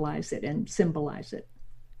physicalize it and symbolize it.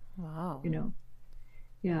 Wow.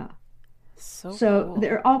 Yeah. So cool. Cool.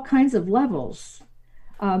 There are all kinds of levels.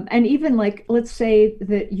 And even like, let's say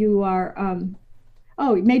that you are,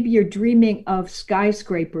 maybe you're dreaming of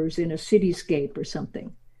skyscrapers in a cityscape or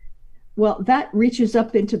something. Well, that reaches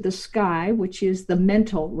up into the sky, which is the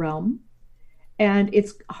mental realm. And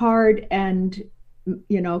it's hard and,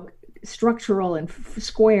 structural and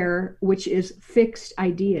square, which is fixed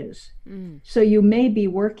ideas. So you may be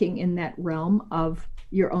working in that realm of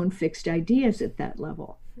your own fixed ideas at that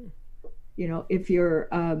level. If you're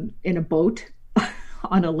in a boat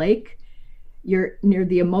on a lake, you're near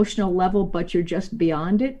the emotional level, but you're just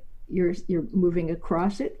beyond it. You're moving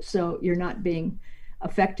across it, so you're not being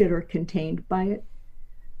affected or contained by it.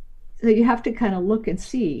 So you have to kind of look and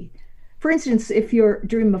see. For instance, if you're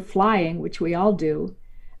dream of flying, which we all do,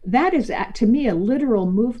 that is, to me, a literal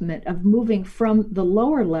movement of moving from the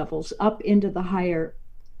lower levels up into the higher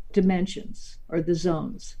dimensions or the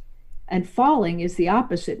zones. And falling is the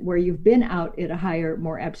opposite, where you've been out at a higher,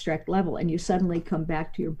 more abstract level, and you suddenly come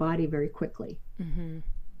back to your body very quickly. Mm-hmm.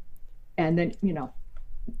 And then,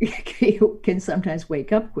 you can sometimes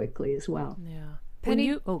wake up quickly as well. Yeah.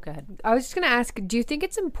 Penny, go ahead. I was just going to ask, do you think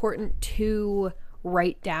it's important to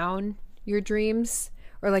write down your dreams?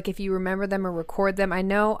 Or like if you remember them or record them? I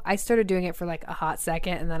know I started doing it for like a hot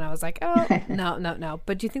second and then I was like, oh, no.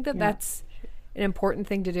 But do you think that that's an important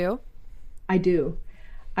thing to do? I do.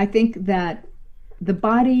 I think that the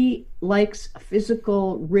body likes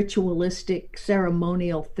physical, ritualistic,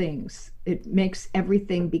 ceremonial things. It makes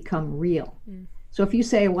everything become real. So if you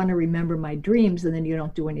say, I want to remember my dreams, and then you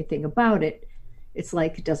don't do anything about it, it's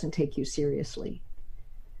like it doesn't take you seriously.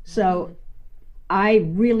 So I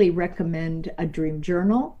really recommend a dream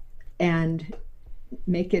journal and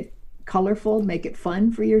make it colorful, make it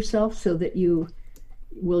fun for yourself so that you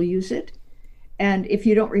will use it. And if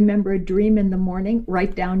you don't remember a dream in the morning,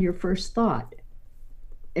 write down your first thought.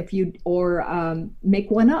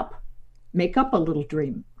 Make one up, make up a little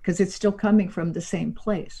dream, because it's still coming from the same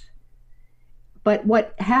place. But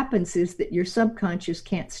what happens is that your subconscious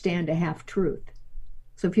can't stand a half truth.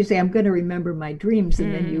 So if you say, I'm going to remember my dreams,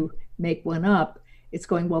 and then you make one up, it's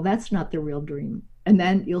going, well, that's not the real dream. And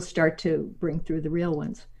then you'll start to bring through the real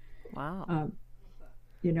ones. Wow.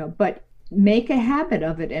 But make a habit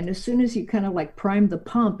of it. And as soon as you kind of like prime the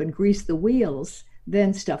pump and grease the wheels,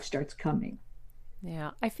 then stuff starts coming.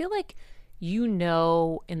 Yeah. I feel like in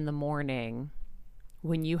the morning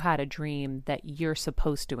when you had a dream that you're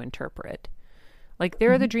supposed to interpret. Like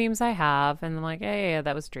there are the dreams I have and I'm like, yeah,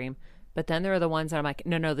 that was a dream. But then there are the ones that I'm like,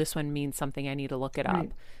 no, this one means something. I need to look it up.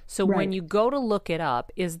 So when you go to look it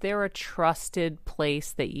up, is there a trusted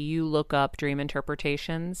place that you look up dream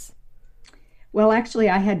interpretations? Well, actually,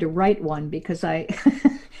 I had to write one because I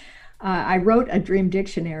wrote a dream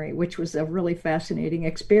dictionary, which was a really fascinating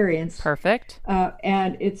experience. Perfect.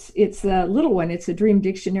 And it's a little one. It's a dream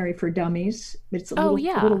dictionary for dummies. It's a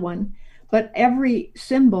little one. But every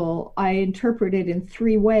symbol I interpreted in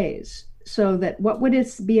 3 ways. So that what would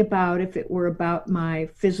it be about if it were about my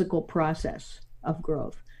physical process of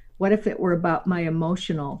growth? What if it were about my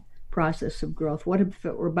emotional process of growth? What if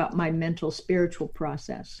it were about my mental, spiritual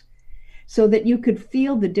process? So that you could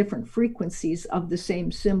feel the different frequencies of the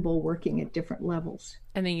same symbol working at different levels.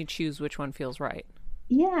 And then you choose which one feels right.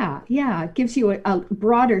 Yeah. It gives you a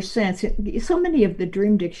broader sense. So many of the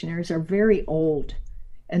dream dictionaries are very old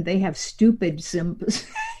and they have stupid symbols,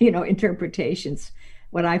 interpretations.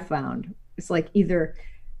 What I found, it's like either,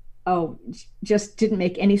 just didn't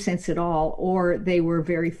make any sense at all, or they were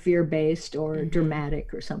very fear-based or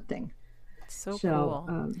dramatic or something. So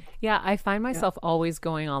cool. Yeah, I find myself always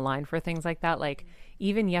going online for things like that. Like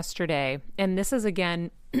even yesterday, and this is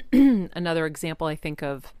again another example I think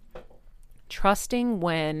of trusting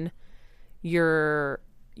when you're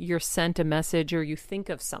sent a message or you think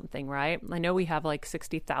of something, right? I know we have like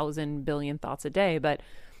 60,000 billion thoughts a day, but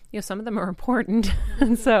some of them are important.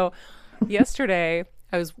 And so yesterday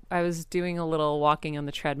I was doing a little walking on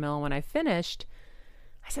the treadmill, and when I finished,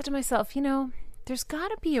 I said to myself, there's got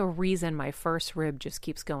to be a reason my first rib just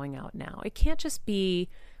keeps going out now. It can't just be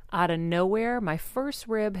out of nowhere. My first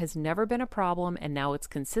rib has never been a problem, and now it's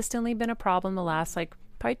consistently been a problem the last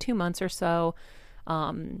probably 2 months or so.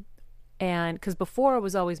 And because before it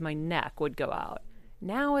was always my neck would go out.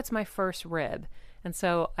 Now it's my first rib. And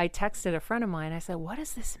so I texted a friend of mine. I said, what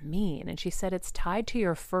does this mean? And she said, it's tied to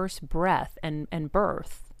your first breath and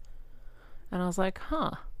birth. And I was like,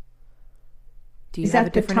 huh. Do you have a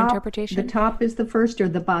different interpretation? The top is the first or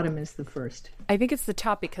the bottom is the first? I think it's the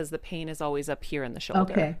top because the pain is always up here in the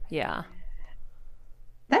shoulder. Okay. Yeah.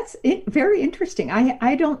 That's very interesting.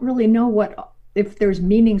 I don't really know if there's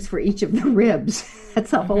meanings for each of the ribs.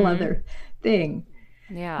 That's a whole other thing.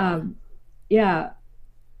 Yeah. Yeah.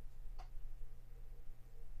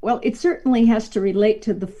 Well, it certainly has to relate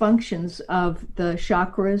to the functions of the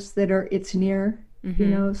chakras that it's near,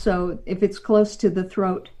 so if it's close to the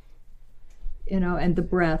throat, and the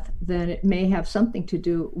breath, then it may have something to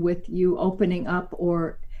do with you opening up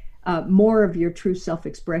or more of your true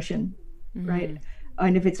self-expression, right?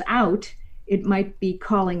 And if it's out, it might be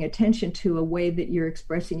calling attention to a way that you're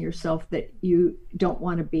expressing yourself that you don't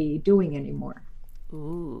want to be doing anymore.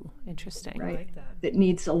 Ooh, interesting. Right? I like that. That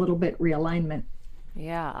needs a little bit realignment.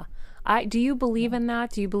 Yeah. Do you believe in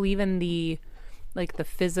that? Do you believe in the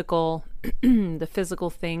physical, the physical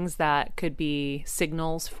things that could be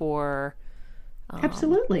signals for?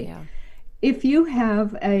 Absolutely. Yeah. If you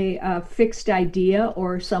have a fixed idea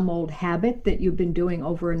or some old habit that you've been doing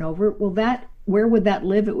over and over, where would that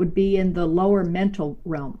live? It would be in the lower mental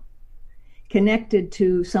realm, connected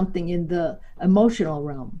to something in the emotional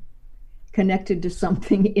realm, connected to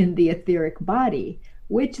something in the etheric body,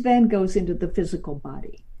 which then goes into the physical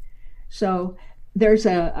body. So there's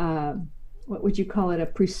what would you call it, a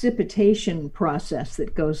precipitation process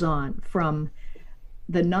that goes on from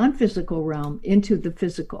the non-physical realm into the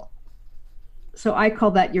physical. So I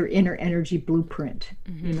call that your inner energy blueprint.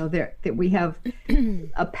 That we have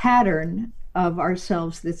a pattern of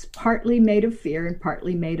ourselves that's partly made of fear and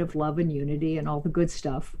partly made of love and unity and all the good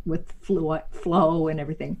stuff with flow and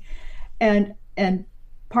everything. And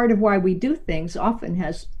part of why we do things often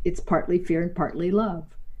it's partly fear and partly love.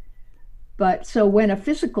 But so when a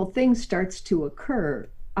physical thing starts to occur,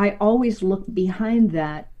 I always look behind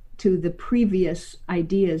that to the previous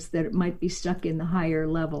ideas that it might be stuck in the higher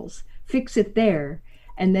levels. Fix it there,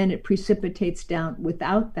 and then it precipitates down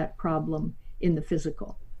without that problem in the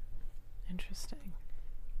physical. Interesting.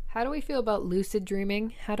 How do we feel about lucid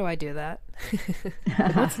dreaming? How do I do that?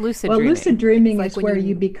 What's lucid dreaming? Well, lucid dreaming is where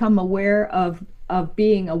you become aware of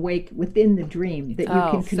being awake within the dream, that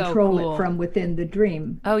you can control it from within the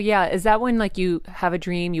dream. Oh, yeah. Is that when you have a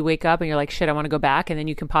dream, you wake up and you're like, shit, I want to go back, and then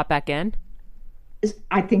you can pop back in?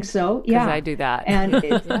 I think so. Yeah, I do that. And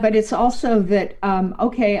but it's also that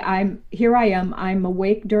okay, I'm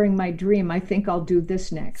awake during my dream. I think I'll do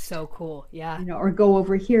this next. So cool. Yeah. Or go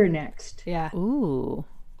over here next. Yeah. Ooh.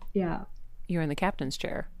 Yeah. You're in the captain's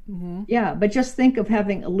chair. Mm-hmm. Yeah, but just think of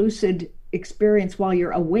having a lucid experience while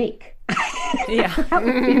you're awake. Yeah. That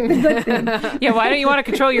would be a good thing. Yeah, why don't you want to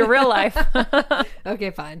control your real life? Okay,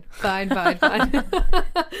 fine. I'm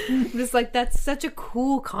just like, that's such a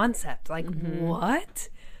cool concept. Like, what?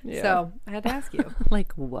 Yeah. So I had to ask you.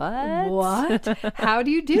 Like, what? What? How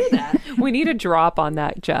do you do that? We need a drop on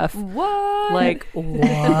that, Jeff. What? Like,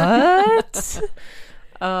 what?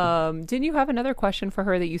 Didn't you have another question for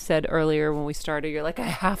her that you said earlier when we started? You're like, I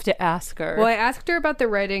have to ask her. Well, I asked her about the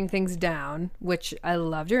writing things down, which I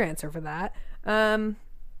loved your answer for that.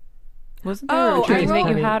 Wasn't there a dream that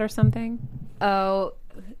you had or something? Oh,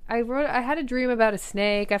 I had a dream about a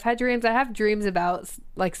snake. I have dreams about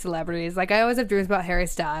like celebrities. Like I always have dreams about Harry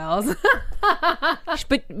Styles.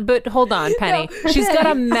 But hold on, Penny. No. She's got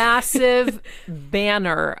a massive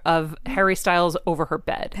banner of Harry Styles over her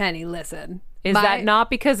bed. Penny, listen. Is that not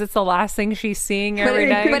because it's the last thing she's seeing every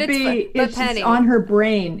But it day? could be, but it's Penny, on her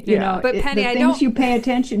brain, you know. But Penny, the I things don't- you pay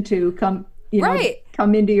attention to come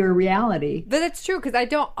into your reality. But it's true because I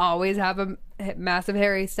don't always have a massive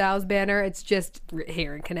Harry Styles banner. It's just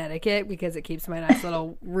here in Connecticut because it keeps my nice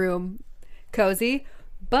little room cozy.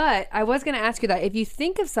 But I was going to ask you that if you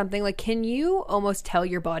think of something, like, can you almost tell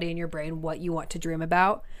your body and your brain what you want to dream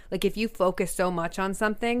about? Like if you focus so much on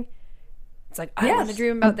something, it's like, I want to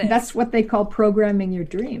dream about this. That's what they call programming your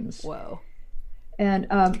dreams. Whoa. And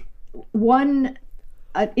one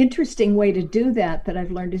interesting way to do that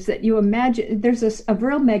I've learned is that you imagine there's a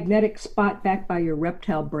real magnetic spot back by your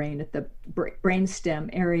reptile brain at the brainstem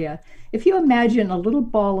area. If you imagine a little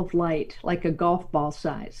ball of light, like a golf ball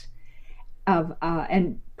size,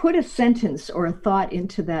 and put a sentence or a thought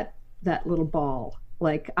into that little ball,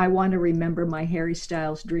 like, I want to remember my Harry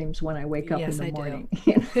Styles dreams when I wake up in the morning.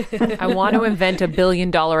 I want to invent $1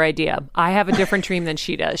 billion idea. I have a different dream than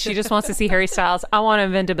she does. She just wants to see Harry Styles. I want to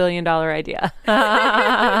invent $1 billion idea.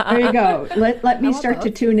 There you go. Let me start to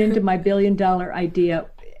tune into my $1 billion idea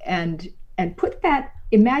and put that,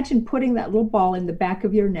 imagine putting that little ball in the back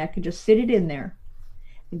of your neck and just sit it in there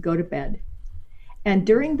and go to bed. And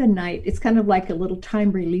during the night, it's kind of like a little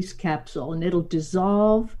time release capsule, and it'll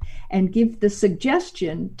dissolve and give the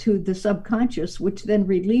suggestion to the subconscious, which then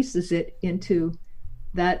releases it into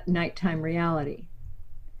that nighttime reality.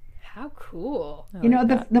 How cool. You know,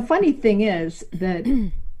 the funny thing is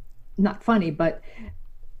that, not funny, but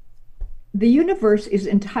the universe is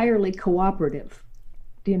entirely cooperative.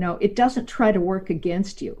 You know, it doesn't try to work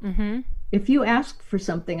against you. Mm-hmm. If you ask for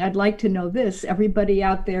something, I'd like to know this, everybody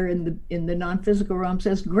out there in the non-physical realm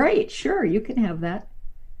says, great, sure, you can have that.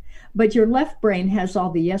 But your left brain has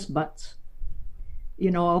all the yes buts,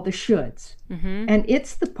 you know, all the shoulds. Mm-hmm. And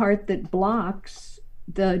it's the part that blocks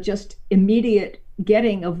the just immediate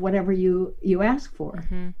getting of whatever you ask for.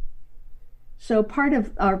 Mm-hmm. So part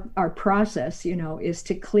of our process, you know, is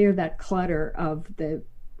to clear that clutter of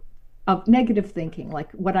negative thinking,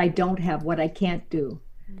 like what I don't have, what I can't do.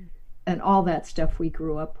 And all that stuff we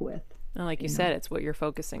grew up with. And like you said, it's what you're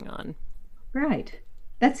focusing on. Right.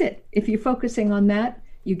 That's it. If you're focusing on that,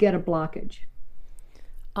 you get a blockage.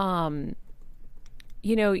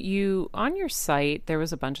 You know, on your site, there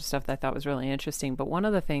was a bunch of stuff that I thought was really interesting. But one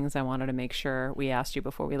of the things I wanted to make sure we asked you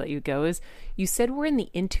before we let you go is you said we're in the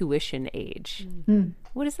intuition age. Mm-hmm.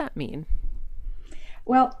 What does that mean?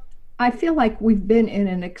 Well, I feel like we've been in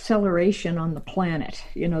an acceleration on the planet.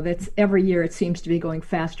 You know, that's every year it seems to be going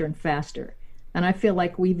faster and faster. And I feel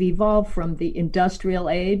like we've evolved from the industrial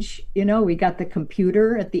age. You know, we got the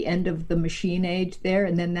computer at the end of the machine age there,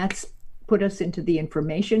 and then that's put us into the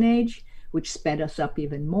information age, which sped us up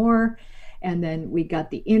even more. And then we got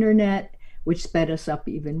the internet, which sped us up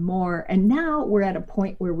even more. And now we're at a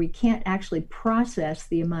point where we can't actually process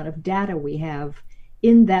the amount of data we have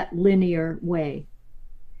in that linear way.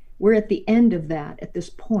 We're at the end of that at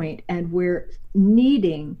this point, and we're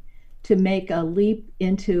needing to make a leap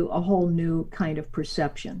into a whole new kind of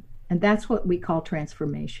perception. And that's what we call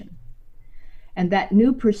transformation. And that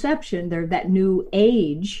new perception, that new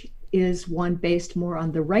age, is one based more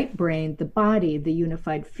on the right brain, the body, the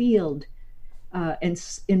unified field,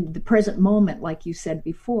 and in the present moment, like you said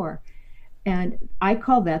before. And I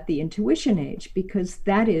call that the intuition age, because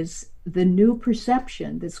that is the new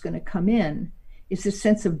perception that's going to come in. It's a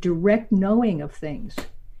sense of direct knowing of things.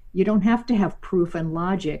 You don't have to have proof and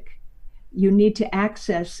logic. You need to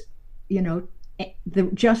access, you know, the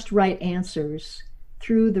just right answers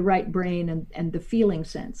through the right brain and the feeling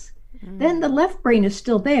sense. Then the left brain is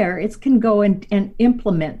still there. It can go and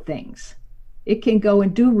implement things. It can go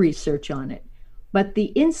and do research on it. But the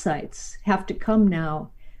insights have to come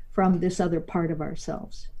now from this other part of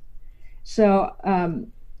ourselves. So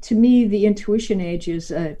to me, the intuition age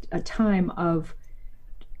is a time of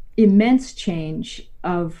immense change,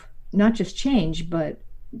 of not just change, but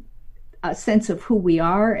a sense of who we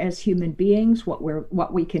are as human beings,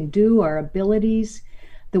 what we can do, our abilities,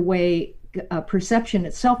 the way perception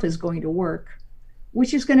itself is going to work,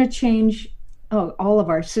 which is going to change all of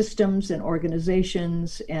our systems and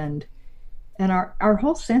organizations and our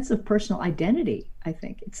whole sense of personal identity. I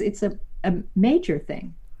think it's a major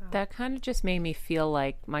thing. That kind of just made me feel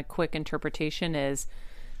like my quick interpretation is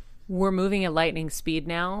we're moving at lightning speed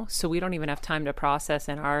now, so we don't even have time to process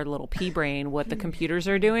in our little pea brain what the computers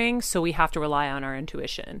are doing, so we have to rely on our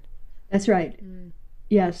intuition. That's right.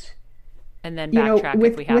 Yes. and then You know, backtrack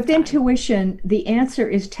with if we have with time. intuition, the answer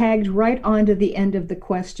is tagged right onto the end of the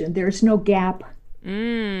question. There's no gap.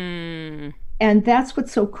 Mm. And that's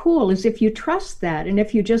what's so cool is if you trust that, and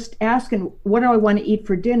if you just ask, and what do I want to eat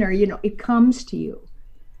for dinner? You know, it comes to you.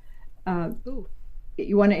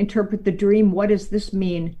 You want to interpret the dream. What does this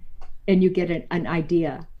mean? And you get an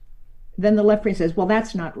idea. Then the left brain says, well,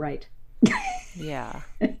 that's not right. Yeah.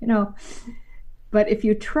 You know, but if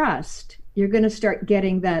you trust, you're going to start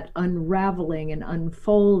getting that unraveling and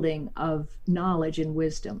unfolding of knowledge and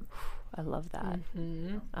wisdom. I love that.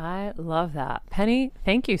 I love that. Penny,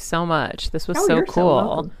 thank you so much. This was Oh, so you're so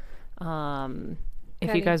cool. welcome. If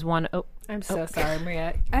you Penny. guys want, I'm so sorry,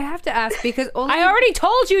 Maria. I have to ask because only. I already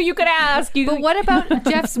told you could ask. You, But what about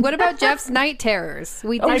Jeff's? What about Jeff's night terrors?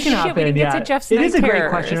 We Oh, I did. can shit, hop we didn't in, get to yeah. Jeff's It night is a great terrors.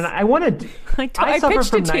 question, and I wanted. I suffer pitched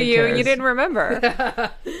from it to night you. terrors. You didn't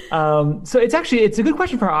remember. So it's a good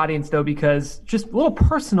question for our audience though, because just a little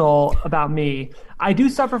personal about me. I do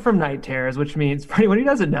suffer from night terrors, which means for anyone who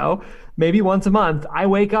doesn't know, maybe once a month I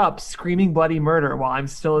wake up screaming bloody murder while I'm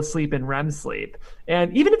still asleep in REM sleep.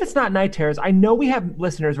 And even if it's not night terrors, I know we have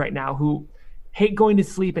listeners right now who hate going to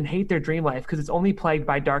sleep and hate their dream life because it's only plagued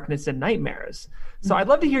by darkness and nightmares. So I'd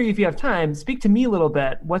love to hear you, if you have time, speak to me a little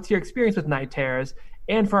bit. What's your experience with night terrors?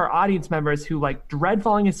 And for our audience members who like dread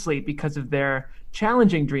falling asleep because of their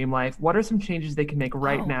challenging dream life, what are some changes they can make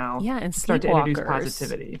right now yeah, and to start to introduce sleepwalkers.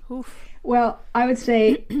 positivity? Oof. Well, I would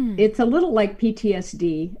say it's a little like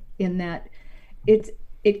PTSD in that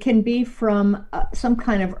it can be from some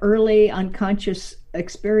kind of early unconscious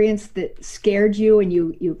experience that scared you and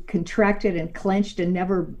you contracted and clenched and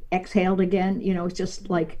never exhaled again. You know, it's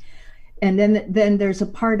just like, and then there's a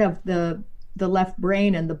part of the left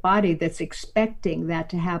brain and the body that's expecting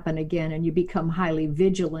that to happen again, and you become highly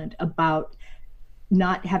vigilant about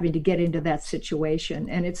not having to get into that situation.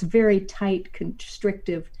 And it's very tight,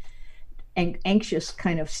 constrictive, anxious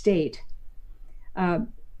kind of state. I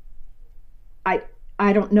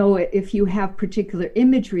don't know if you have particular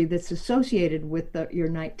imagery that's associated with your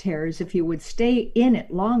night terrors. If you would stay in it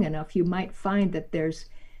long enough, you might find that there's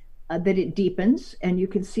that it deepens, and you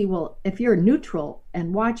can see, well, if you're neutral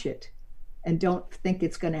and watch it and don't think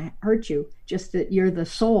it's going to hurt you, just that you're the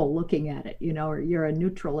soul looking at it, you know, or you're a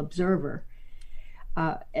neutral observer,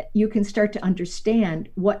 you can start to understand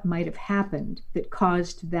what might have happened that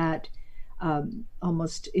caused that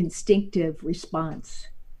almost instinctive response.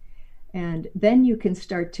 And then you can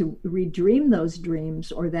start to redream those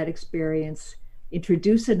dreams or that experience,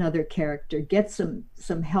 introduce another character, get some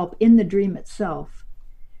help in the dream itself,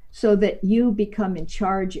 so that you become in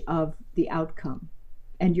charge of the outcome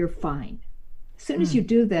and you're fine. As soon as you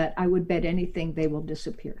do that, I would bet anything they will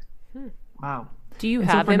disappear. Wow. Do you And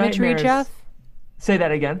so have for imagery, nightmares- Jeff? Say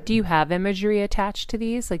that again. Do you have imagery attached to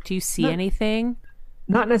these? Like, do you see anything?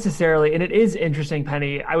 Not necessarily, and it is interesting,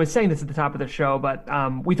 Penny. I was saying this at the top of the show, but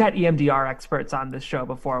we've had EMDR experts on this show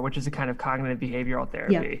before, which is a kind of cognitive behavioral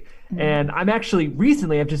therapy. Yeah. Mm-hmm. And I'm actually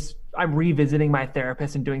recently, I'm revisiting my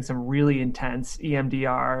therapist and doing some really intense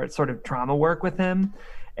EMDR sort of trauma work with him.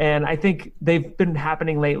 And I think they've been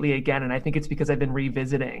happening lately again. And I think it's because I've been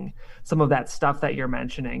revisiting some of that stuff that you're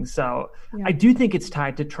mentioning. So I do think it's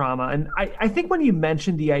tied to trauma. And I think when you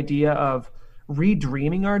mentioned the idea of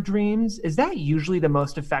redreaming our dreams, is that usually the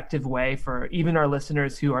most effective way for even our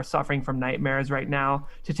listeners who are suffering from nightmares right now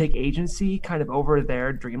to take agency kind of over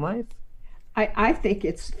their dream life? I think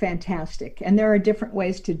it's fantastic. And there are different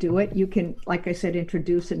ways to do it. You can, like I said,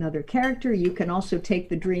 introduce another character. You can also take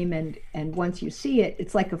the dream and once you see it,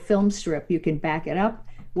 it's like a film strip. You can back it up.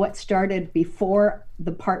 What started before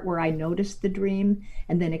the part where I noticed the dream,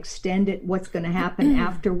 and then extend it, what's going to happen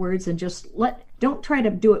afterwards, and just don't try to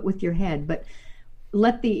do it with your head, but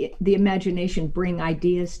let the imagination bring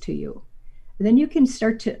ideas to you. And then you can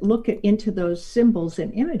start to look into those symbols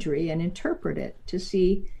and imagery and interpret it to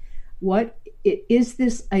see is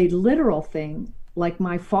this a literal thing like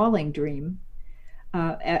my falling dream,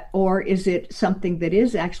 or is it something that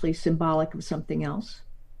is actually symbolic of something else?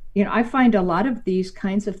 You know, I find a lot of these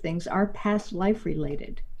kinds of things are past life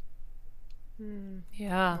related.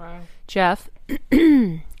 Yeah. Wow. Jeff,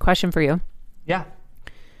 question for you. Yeah.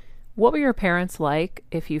 What were your parents like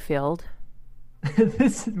if you failed?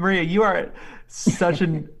 Maria, you are such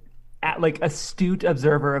an astute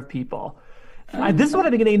observer of people. This is what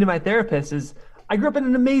I've been getting into my therapist is I grew up in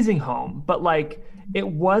an amazing home, but it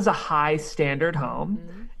was a high standard home.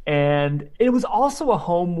 Mm-hmm. And it was also a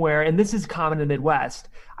home where, and this is common in the Midwest,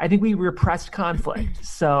 I think we repressed conflict.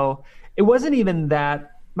 So it wasn't even that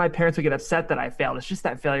my parents would get upset that I failed. It's just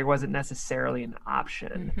that failure wasn't necessarily an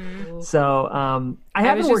option. Mm-hmm. So I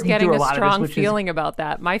have been working through a lot of this. I was just getting a strong feeling about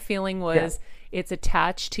that. My feeling was it's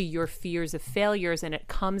attached to your fears of failures, and it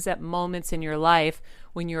comes at moments in your life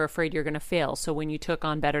when you're afraid you're going to fail. So when you took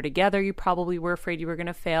on Better Together, you probably were afraid you were going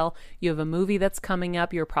to fail. You have a movie that's coming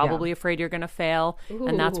up, you're probably afraid you're going to fail. Ooh.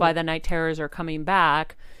 And that's why the night terrors are coming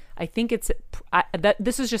back. I think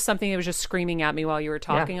this is just something that was just screaming at me while you were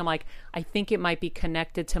talking. I'm like, I think it might be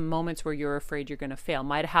connected to moments where you're afraid you're going to fail.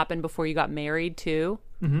 Might have happened before you got married too.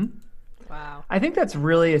 Mm-hmm. Wow. I think that's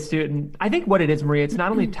really astute. And I think what it is, Maria, it's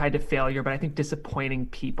not only tied to failure, but I think disappointing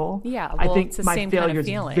people. Yeah. Well, I think it's the my same failure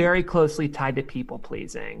kind of is very closely tied to people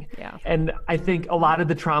pleasing. Yeah. And I think a lot of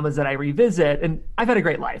the traumas that I revisit, and I've had a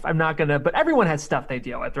great life. I'm not going to, but everyone has stuff they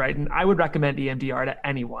deal with, right? And I would recommend EMDR to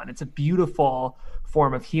anyone. It's a beautiful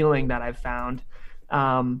form of healing that I've found.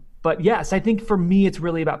 But yes, I think for me, it's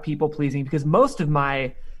really about people pleasing, because most of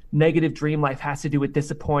my negative dream life has to do with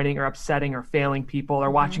disappointing or upsetting or failing people,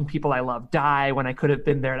 or watching people I love die when I could have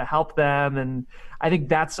been there to help them. And I think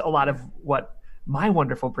that's a lot of what my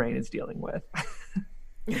wonderful brain is dealing with.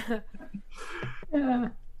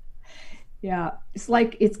 Yeah.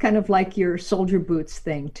 It's kind of like your soldier boots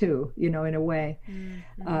thing too, in a way.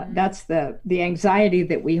 Mm-hmm. That's the anxiety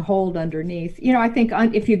that we hold underneath. I think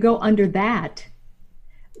if you go under that,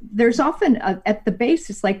 there's often at the base,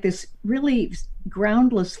 it's like this really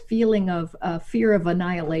groundless feeling of fear of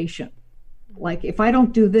annihilation. Like, if I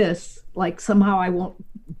don't do this, like somehow I won't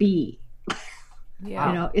be.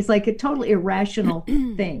 Yeah. It's like a totally irrational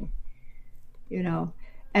thing,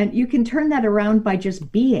 and you can turn that around by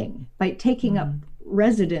just being, by taking up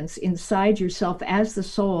residence inside yourself as the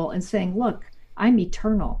soul and saying, look, I'm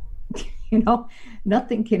eternal.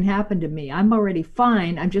 Nothing can happen to me. I'm already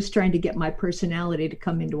fine. I'm just trying to get my personality to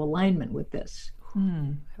come into alignment with this.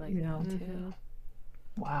 I like that too.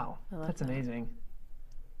 Wow. That's amazing.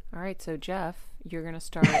 All right. So Jeff, you're going to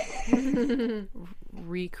start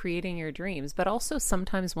recreating your dreams, but also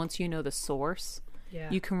sometimes once you know the source,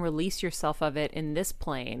 you can release yourself of it in this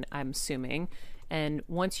plane, I'm assuming. And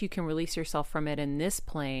once you can release yourself from it in this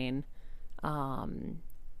plane,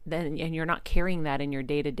 then, and you're not carrying that in your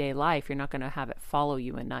day-to-day life, you're not going to have it follow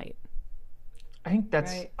you at night. I think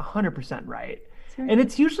that's 100% right. And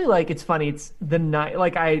it's usually like, it's funny, it's the night,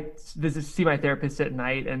 like I see my therapist at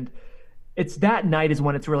night, and it's that night is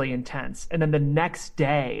when it's really intense. And then the next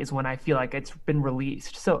day is when I feel like it's been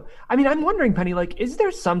released. So, I mean, I'm wondering, Penny, like, is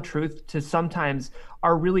there some truth to sometimes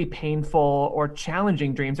our really painful or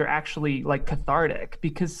challenging dreams are actually like cathartic?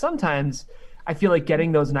 Because sometimes I feel like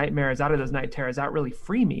getting those nightmares out of those night terrors out really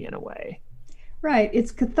free me in a way. Right.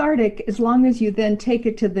 It's cathartic as long as you then take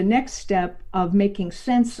it to the next step of making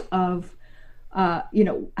sense of,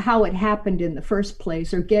 how it happened in the first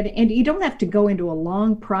place, and you don't have to go into a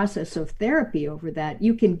long process of therapy over that.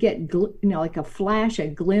 You can get, like a flash, a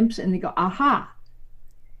glimpse, and they go, aha.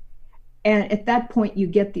 And at that point, you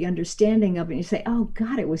get the understanding of it. And you say, oh,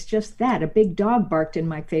 God, it was just that. A big dog barked in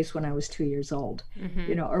my face when I was 2 years old,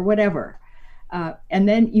 or whatever. And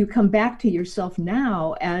then you come back to yourself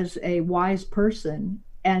now as a wise person.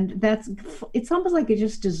 And it's almost like it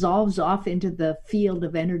just dissolves off into the field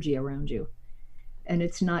of energy around you. And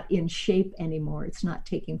it's not in shape anymore. It's not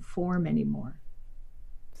taking form anymore.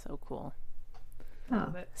 So cool.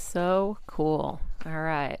 Oh. So cool. All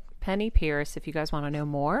right. Penny Pierce, if you guys want to know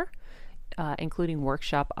more, including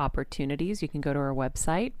workshop opportunities, you can go to our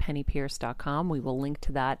website, pennypierce.com. We will link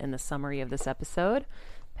to that in the summary of this episode.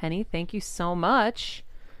 Penny, thank you so much.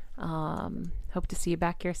 Hope to see you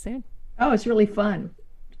back here soon. Oh, it's really fun.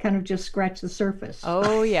 Kind of just scratch the surface.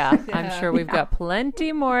 Oh, yeah. I'm sure we've got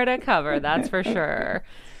plenty more to cover. That's for sure.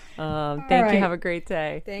 Thank you. Have a great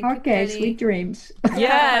day. Thank you, okay, Penny. Sweet dreams.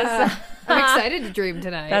 Yes. I'm excited to dream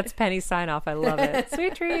tonight. That's Penny's sign off. I love it.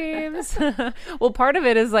 Sweet dreams. Well, part of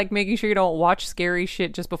it is like making sure you don't watch scary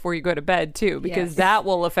shit just before you go to bed too, because that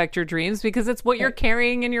will affect your dreams, because it's what you're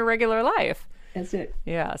carrying in your regular life. That's it.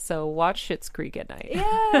 Yeah, so watch Schitt's Creek at night.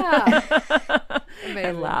 Yeah.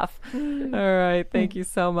 And laugh. All right, thank you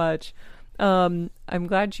so much. I'm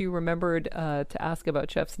glad you remembered to ask about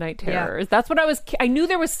Jeff's night terrors. That's what I knew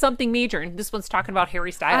there was something major, and this one's talking about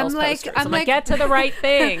Harry Styles posters. I'm like, get to the right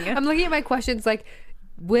thing. I'm looking at my questions like,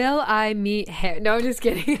 will I meet Harry? No, I'm just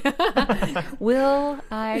kidding. Will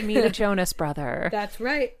I meet a Jonas brother? That's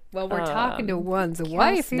right. Well, we're talking to one's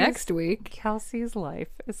wife next week. Kelsey's life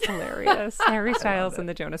is hilarious. Harry Styles and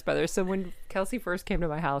the Jonas Brothers. So when Kelsey first came to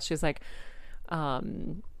my house, she's like,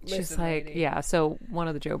 lady. yeah, so one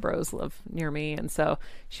of the Joe Bros live near me, and so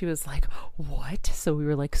she was like, what? So we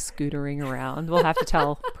were like scootering around. We'll have to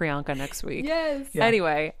tell Priyanka next week. Yes. Yeah.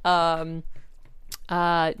 Anyway, Jeff,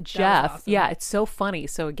 awesome. yeah, it's so funny.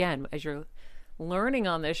 So again, as you're learning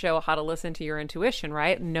on this show how to listen to your intuition,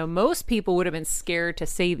 right? No, most people would have been scared to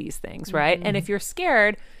say these things, right? And if you're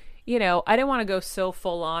scared, I didn't want to go so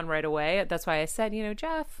full on right away. That's why I said,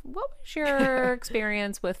 Jeff, what was your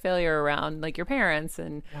experience with failure around like your parents?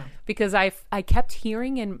 And because I kept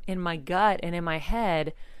hearing in my gut and in my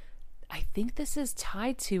head, I think this is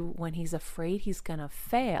tied to when he's afraid he's going to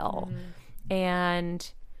fail.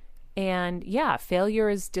 And yeah, failure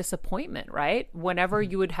is disappointment, right? Whenever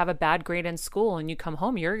you would have a bad grade in school and you come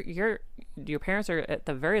home, your parents are at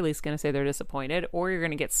the very least going to say they're disappointed, or you're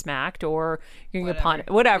going to get smacked, or you're going to get punished,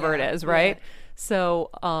 whatever it is, right? Yeah. So,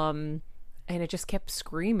 and it just kept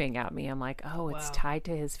screaming at me. I'm like, oh, it's tied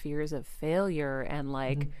to his fears of failure and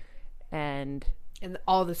like, and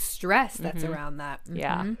all the stress that's around that.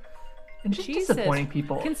 Yeah. And just disappointing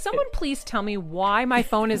people. Can someone please tell me why my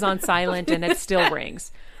phone is on silent and it still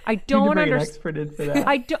rings? I don't understand. Can we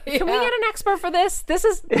get an expert for this? This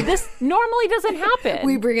normally doesn't happen.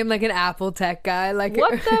 We bring in like an Apple tech guy. Like,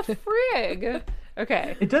 what the frig?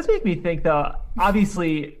 Okay. It does make me think, though.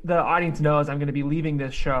 Obviously, the audience knows I'm going to be leaving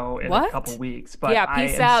this show in a couple weeks. But yeah,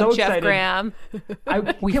 peace out, Jeff Graham.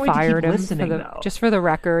 We fired him just for the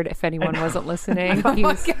record. If anyone wasn't listening,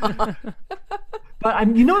 But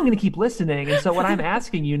I'm going to keep listening. And so what I'm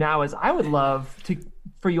asking you now is, I would love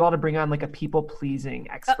for you all to bring on like a people pleasing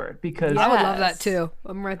expert, because I would love that too.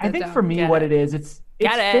 I'm right. I think for me, it is, it's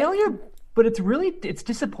failure, but it's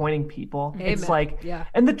disappointing people. Amen. It's like,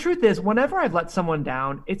 and the truth is, whenever I've let someone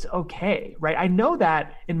down, it's okay, right? I know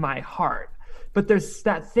that in my heart. But there's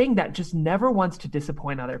that thing that just never wants to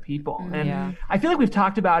disappoint other people. And I feel like we've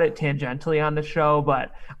talked about it tangentially on the show,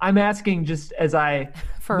 but I'm asking just as I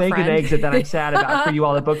make an exit that I'm sad about, for you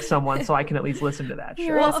all to book someone so I can at least listen to that show.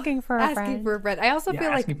 You're asking for a friend. I also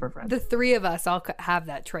feel like the three of us all have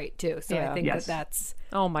that trait too. So I think that's...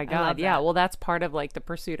 Oh my God. Yeah. Well, that's part of like the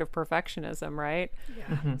pursuit of perfectionism, right?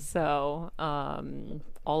 Yeah. So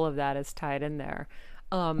all of that is tied in there.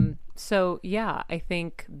 So yeah, I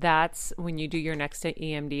think that's when you do your next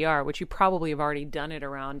EMDR, which you probably have already done it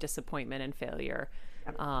around disappointment and failure.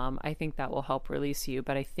 I think that will help release you.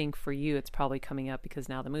 But I think for you, it's probably coming up because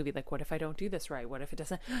now the movie, like, what if I don't do this right? What if it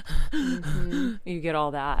doesn't? You get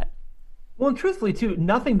all that. Well, and truthfully too,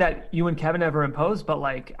 nothing that you and Kevin ever imposed, but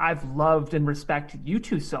like, I've loved and respected you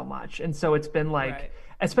two so much. And so it's been like,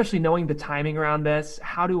 especially knowing the timing around this,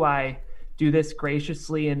 how do I do this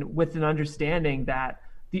graciously and with an understanding that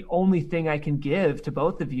the only thing I can give to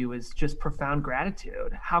both of you is just profound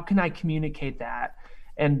gratitude? How can I communicate that?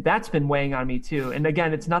 And that's been weighing on me too. And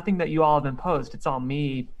again, it's nothing that you all have imposed. It's all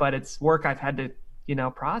me, but it's work I've had to,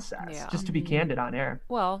 process, just to be candid on air.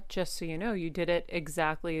 Well, just so you know, you did it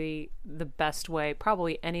exactly the best way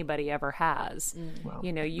probably anybody ever has. Well,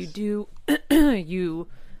 you do, you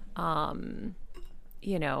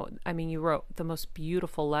wrote the most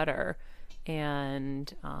beautiful letter.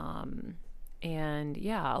 And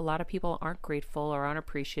yeah, a lot of people aren't grateful or aren't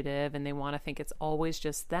appreciative, and they want to think it's always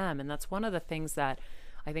just them. And that's one of the things that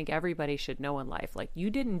I think everybody should know in life. Like, you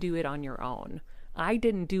didn't do it on your own. I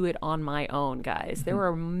didn't do it on my own, guys. There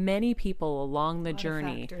were many people along the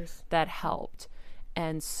journey that helped.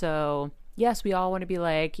 And so, yes, we all want to be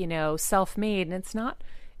like, self-made, and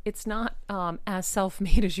it's not as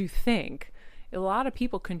self-made as you think. A lot of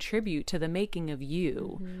people contribute to the making of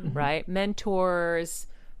you, right? Mentors,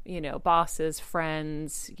 bosses,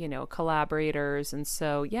 friends, collaborators. And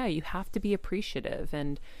so, yeah, you have to be appreciative.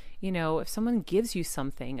 And, if someone gives you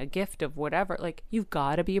something, a gift of whatever, like, you've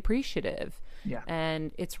got to be appreciative. Yeah.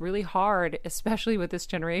 And it's really hard, especially with this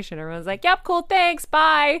generation. Everyone's like, yep, cool, thanks,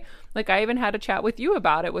 bye. Like, I even had a chat with you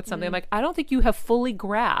about it with something. I'm like, I don't think you have fully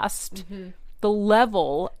grasped the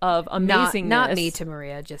level of amazingness. Not me to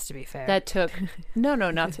Maria, just to be fair. That took not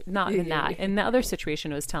in that. In the other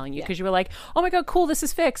situation I was telling you, because you were like, oh my God, cool, this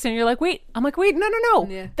is fixed. And you're like, wait. I'm like, wait, no.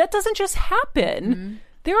 Yeah. That doesn't just happen.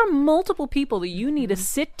 There are multiple people that you need to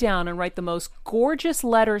sit down and write the most gorgeous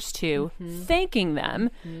letters to, thanking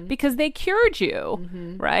them because they cured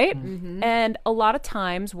you, right? And a lot of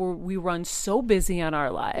times we run so busy on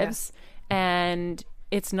our lives, and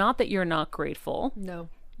it's not that you're not grateful. No.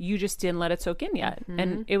 You just didn't let it soak in yet.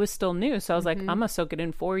 And it was still new. So I was like, I'm going to soak it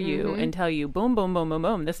in for you and tell you, boom, boom, boom, boom,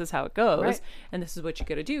 boom. This is how it goes. Right. And this is what you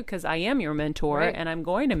got to do, because I am your mentor and I'm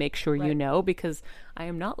going to make sure you know, because I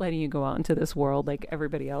am not letting you go out into this world like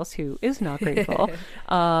everybody else who is not grateful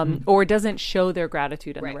or doesn't show their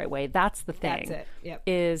gratitude in the right way. That's the thing. That's it. Yep.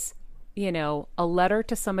 Is, a letter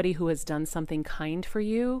to somebody who has done something kind for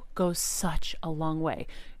you goes such a long way.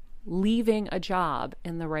 Leaving a job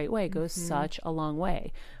in the right way goes such a long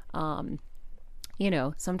way.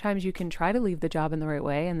 sometimes you can try to leave the job in the right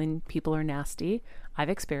way and then people are nasty. I've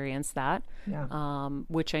experienced that,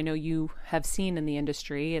 which I know you have seen in the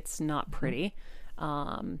industry. It's not pretty,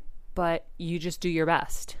 but you just do your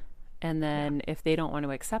best. And then if they don't want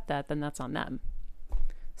to accept that, then that's on them.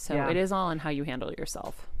 So it is all in how you handle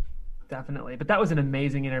yourself. Definitely. But that was an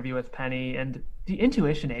amazing interview with Penny, and the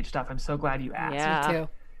intuition age stuff, I'm so glad you asked. Yeah. Me too.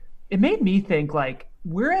 It made me think, like,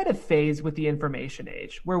 we're at a phase with the information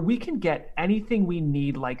age where we can get anything we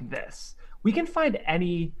need like this. We can find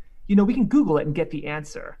any, we can Google it and get the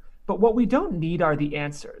answer. But what we don't need are the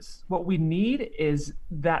answers. What we need is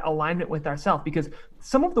that alignment with ourselves, because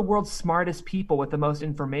some of the world's smartest people with the most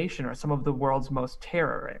information are some of the world's most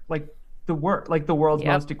terror, like the world's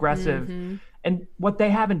most aggressive. Mm-hmm. And what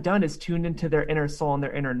they haven't done is tuned into their inner soul and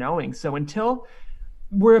their inner knowing. So until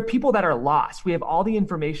we're people that are lost, we have all the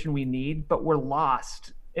information we need, but we're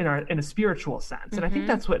lost in a spiritual sense. And I think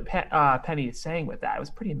that's what Penny is saying with that. It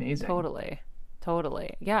was pretty amazing. Totally.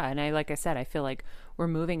 Yeah. And like I said, I feel like we're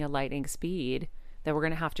moving at lightning speed that we're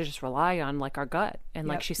going to have to just rely on, like, our gut. And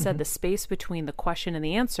like she said, the space between the question and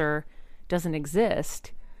the answer doesn't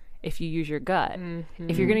exist if you use your gut.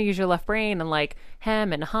 If you're going to use your left brain and like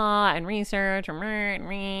hem and ha and research and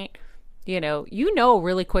really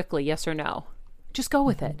quickly, yes or no. Just go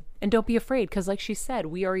with it and don't be afraid, because like she said,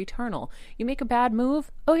 we are eternal. You make a bad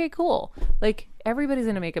move, okay, cool. Like, everybody's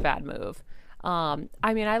going to make a bad move.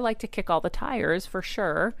 I like to kick all the tires for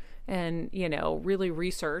sure and, really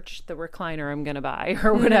research the recliner I'm going to buy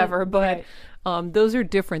or whatever. But those are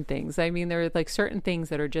different things. I mean, there are like certain things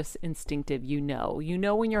that are just instinctive.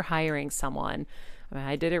 When you're hiring someone.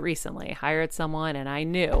 I did it recently, hired someone, and I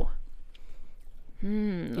knew.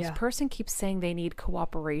 This person keeps saying they need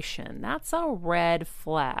cooperation. That's a red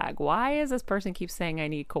flag. Why is this person keep saying I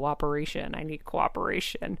need cooperation? I need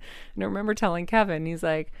cooperation. And I remember telling Kevin, he's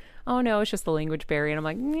like, oh no, it's just the language barrier. And I'm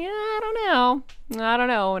like, yeah, I don't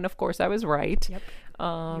know. And of course I was right. Yep. You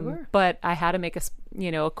were. But I had to make a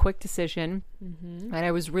quick decision, and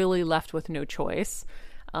I was really left with no choice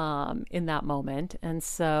in that moment. And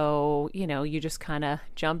so, you just kind of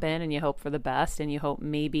jump in and you hope for the best, and you hope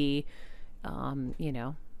maybe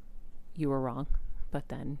you were wrong, but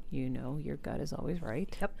then your gut is always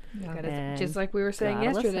right. Yep. Just like we were saying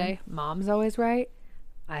yesterday, mom's always right.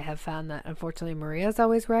 I have found that unfortunately Maria's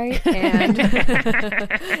always right, and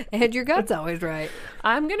and your gut's always right.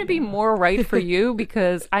 I'm going to be more right for you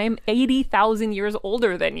because I am 80,000 years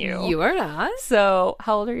older than you. You are not. So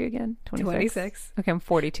how old are you again? 26. Okay, I'm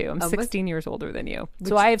 42. I'm 16 years older than you.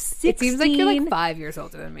 So I have 16. It seems like you're like 5 years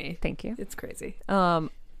older than me. Thank you. It's crazy.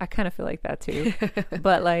 I kind of feel like that too.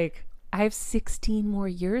 But like, I have 16 more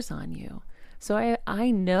years on you. So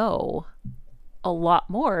I know a lot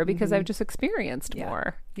more because I've just experienced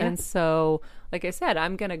more. Yeah. And so, like I said,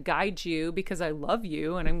 I'm going to guide you because I love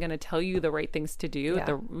you, and I'm going to tell you the right things to do at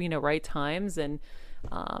the right times. And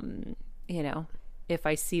if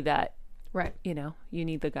I see that you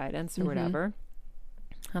need the guidance or whatever,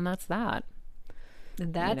 and that's that.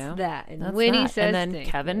 And that's that. And that's Winnie that. says, and then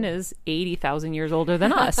Kevin is 80,000 years older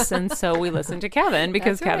than us, and so we listen to Kevin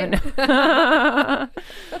because Kevin. And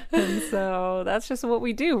so that's just what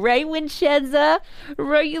we do, right, Wincheza?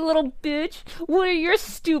 Right, you little bitch? What are your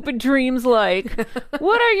stupid dreams like?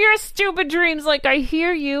 What are your stupid dreams like? I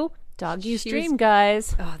hear you. Doggies dream,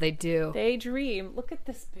 guys. Oh, they do. They dream. Look at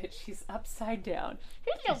this bitch. She's upside down.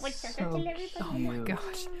 Oh my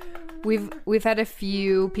gosh. We've had a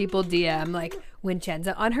few people DM like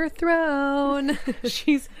Wincenza on her throne.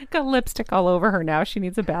 She's got lipstick all over her now. She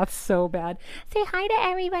needs a bath so bad. Say hi to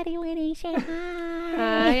everybody, Winnie. Say hi.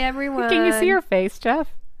 Hi, everyone. Can you see her face,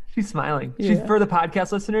 Jeff? She's smiling. She's, for the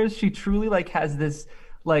podcast listeners, she truly like has this,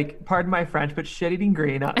 like, pardon my French, but shit-eating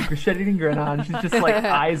grin on. She's just like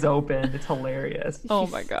eyes open. It's hilarious. Oh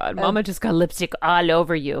my God. Mama just got lipstick all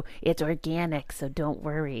over you. It's organic, so don't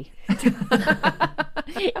worry.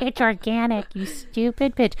 It's organic, you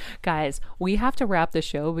stupid bitch. Guys, we have to wrap the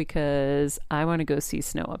show because I want to go see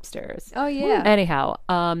Snow upstairs. Oh, yeah. Anyhow,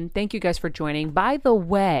 thank you guys for joining. By the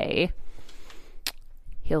way,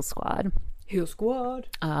 Heal Squad.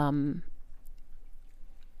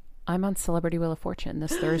 I'm on Celebrity Wheel of Fortune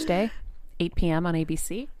this Thursday, 8 p.m. on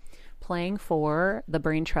ABC, playing for the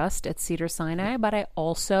Brain Trust at Cedars-Sinai. But I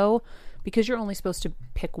also, because you're only supposed to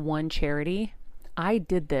pick one charity, I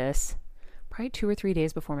did this probably 2 or 3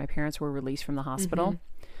 days before my parents were released from the hospital.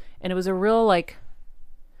 And it was a real, like,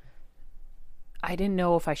 I didn't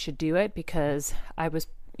know if I should do it because I was,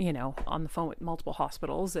 on the phone with multiple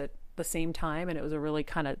hospitals at the same time. And it was a really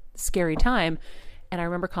kind of scary time. And I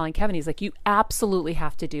remember calling Kevin. He's like, you absolutely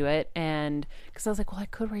have to do it. And because I was like, well, I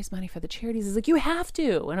could raise money for the charities. He's like, you have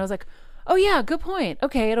to. And I was like, oh yeah, good point.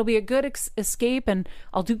 Okay, it'll be a good escape and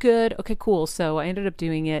I'll do good. Okay, cool. So I ended up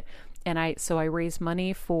doing it. And I raised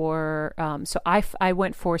money for, so I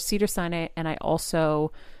went for Cedars-Sinai, and I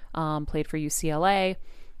also played for UCLA.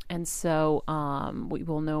 And so we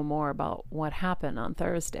will know more about what happened on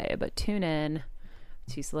Thursday, but tune in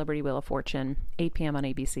to Celebrity Wheel of Fortune, 8 p.m. on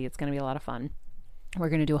ABC. It's going to be a lot of fun. We're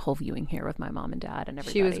going to do a whole viewing here with my mom and dad and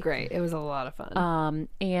everybody. She was great. It was a lot of fun.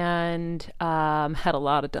 And had a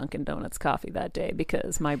lot of Dunkin' Donuts coffee that day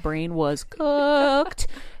because my brain was cooked.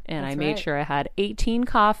 And I made sure I had 18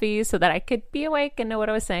 coffees so that I could be awake and know what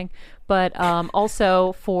I was saying. But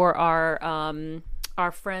also for our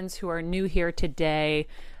friends who are new here today,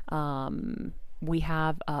 we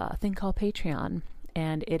have a thing called Patreon.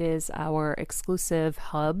 And it is our exclusive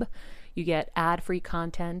hub. You get ad-free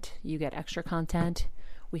content. You get extra content.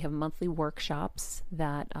 We have monthly workshops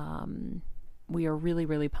that we are really,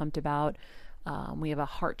 really pumped about. We have a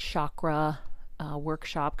heart chakra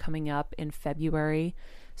workshop coming up in February.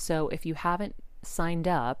 So if you haven't signed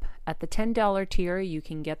up, at the $10 tier, you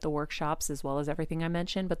can get the workshops as well as everything I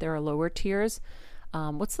mentioned, but there are lower tiers.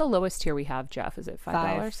 What's the lowest tier we have, Jeff? Is it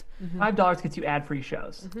 $5? Mm-hmm. $5 gets you ad-free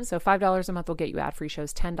shows. Mm-hmm. So $5 a month will get you ad-free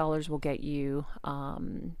shows. $10 will get you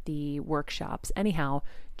the workshops. Anyhow,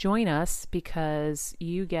 join us because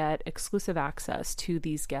you get exclusive access to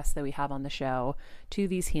these guests that we have on the show, to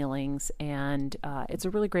these healings, and it's a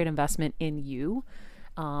really great investment in you.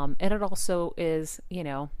 And it also is,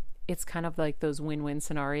 it's kind of like those win-win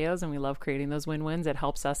scenarios, and we love creating those win-wins. It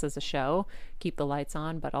helps us as a show keep the lights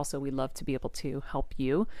on, but also we love to be able to help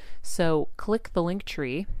you. So click the link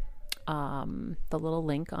tree, the little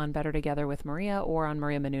link on Better Together with Maria or on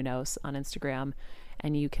Maria Menounos on Instagram,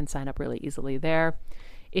 and you can sign up really easily there.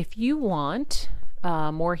 If you want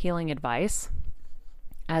more healing advice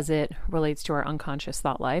as it relates to our unconscious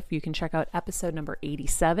thought life, you can check out episode number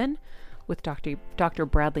 87 with Dr.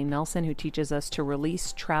 Bradley Nelson, who teaches us to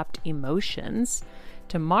release trapped emotions.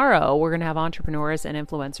 Tomorrow, we're going to have entrepreneurs and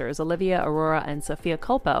influencers, Olivia Aurora and Sophia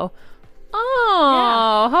Culpo.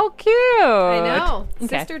 Oh, yeah. How cute. I know.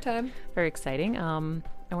 Okay. Sister time. Very exciting.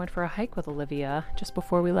 I went for a hike with Olivia just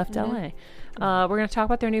before we left LA. We're going to talk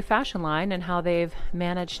about their new fashion line and how they've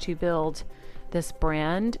managed to build this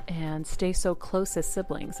brand and stay so close as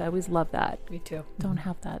siblings. I always love that. Me too. Don't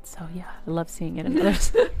have that, so yeah, I love seeing it in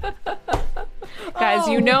others. Guys,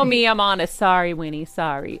 you know me, I'm honest. Sorry, Winnie,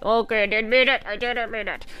 sorry. Okay, I did admit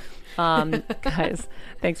it. Guys,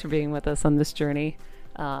 thanks for being with us on this journey.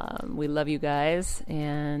 We love you guys,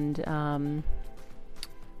 and come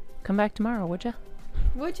back tomorrow, would you?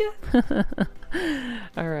 Would you?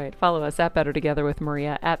 All right. Follow us at Better Together with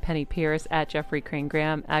Maria, at Penny Pierce, at Jeffrey Crane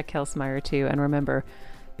Graham, at Kelsmeyer too. And remember,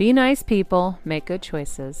 be nice people, make good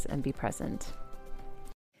choices, and be present.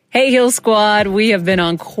 Hey, Heal Squad. We have been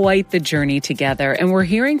on quite the journey together, and we're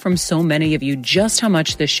hearing from so many of you just how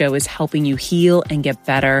much this show is helping you heal and get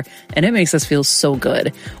better, and it makes us feel so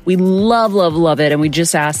good. We love, love, love it, and we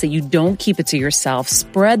just ask that you don't keep it to yourself.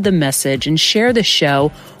 Spread the message and share the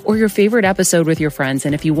show or your favorite episode with your friends.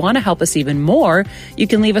 And if you want to help us even more, you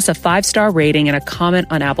can leave us a 5-star rating and a comment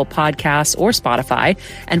on Apple Podcasts or Spotify,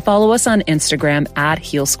 and follow us on Instagram at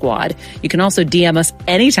Heal Squad. You can also DM us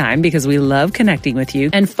anytime because we love connecting with you.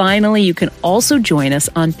 And finally, you can also join us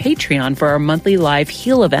on Patreon for our monthly live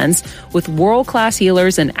heal events with world-class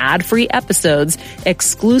healers and ad-free episodes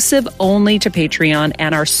exclusive only to Patreon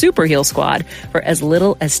and our Super Heal Squad for as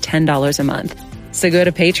little as $10 a month. So go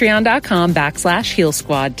to patreon.com/Heal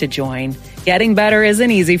Squad to join. Getting better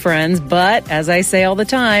isn't easy, friends, but as I say all the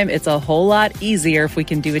time, it's a whole lot easier if we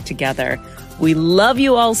can do it together. We love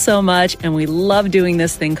you all so much, and we love doing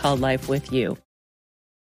this thing called life with you.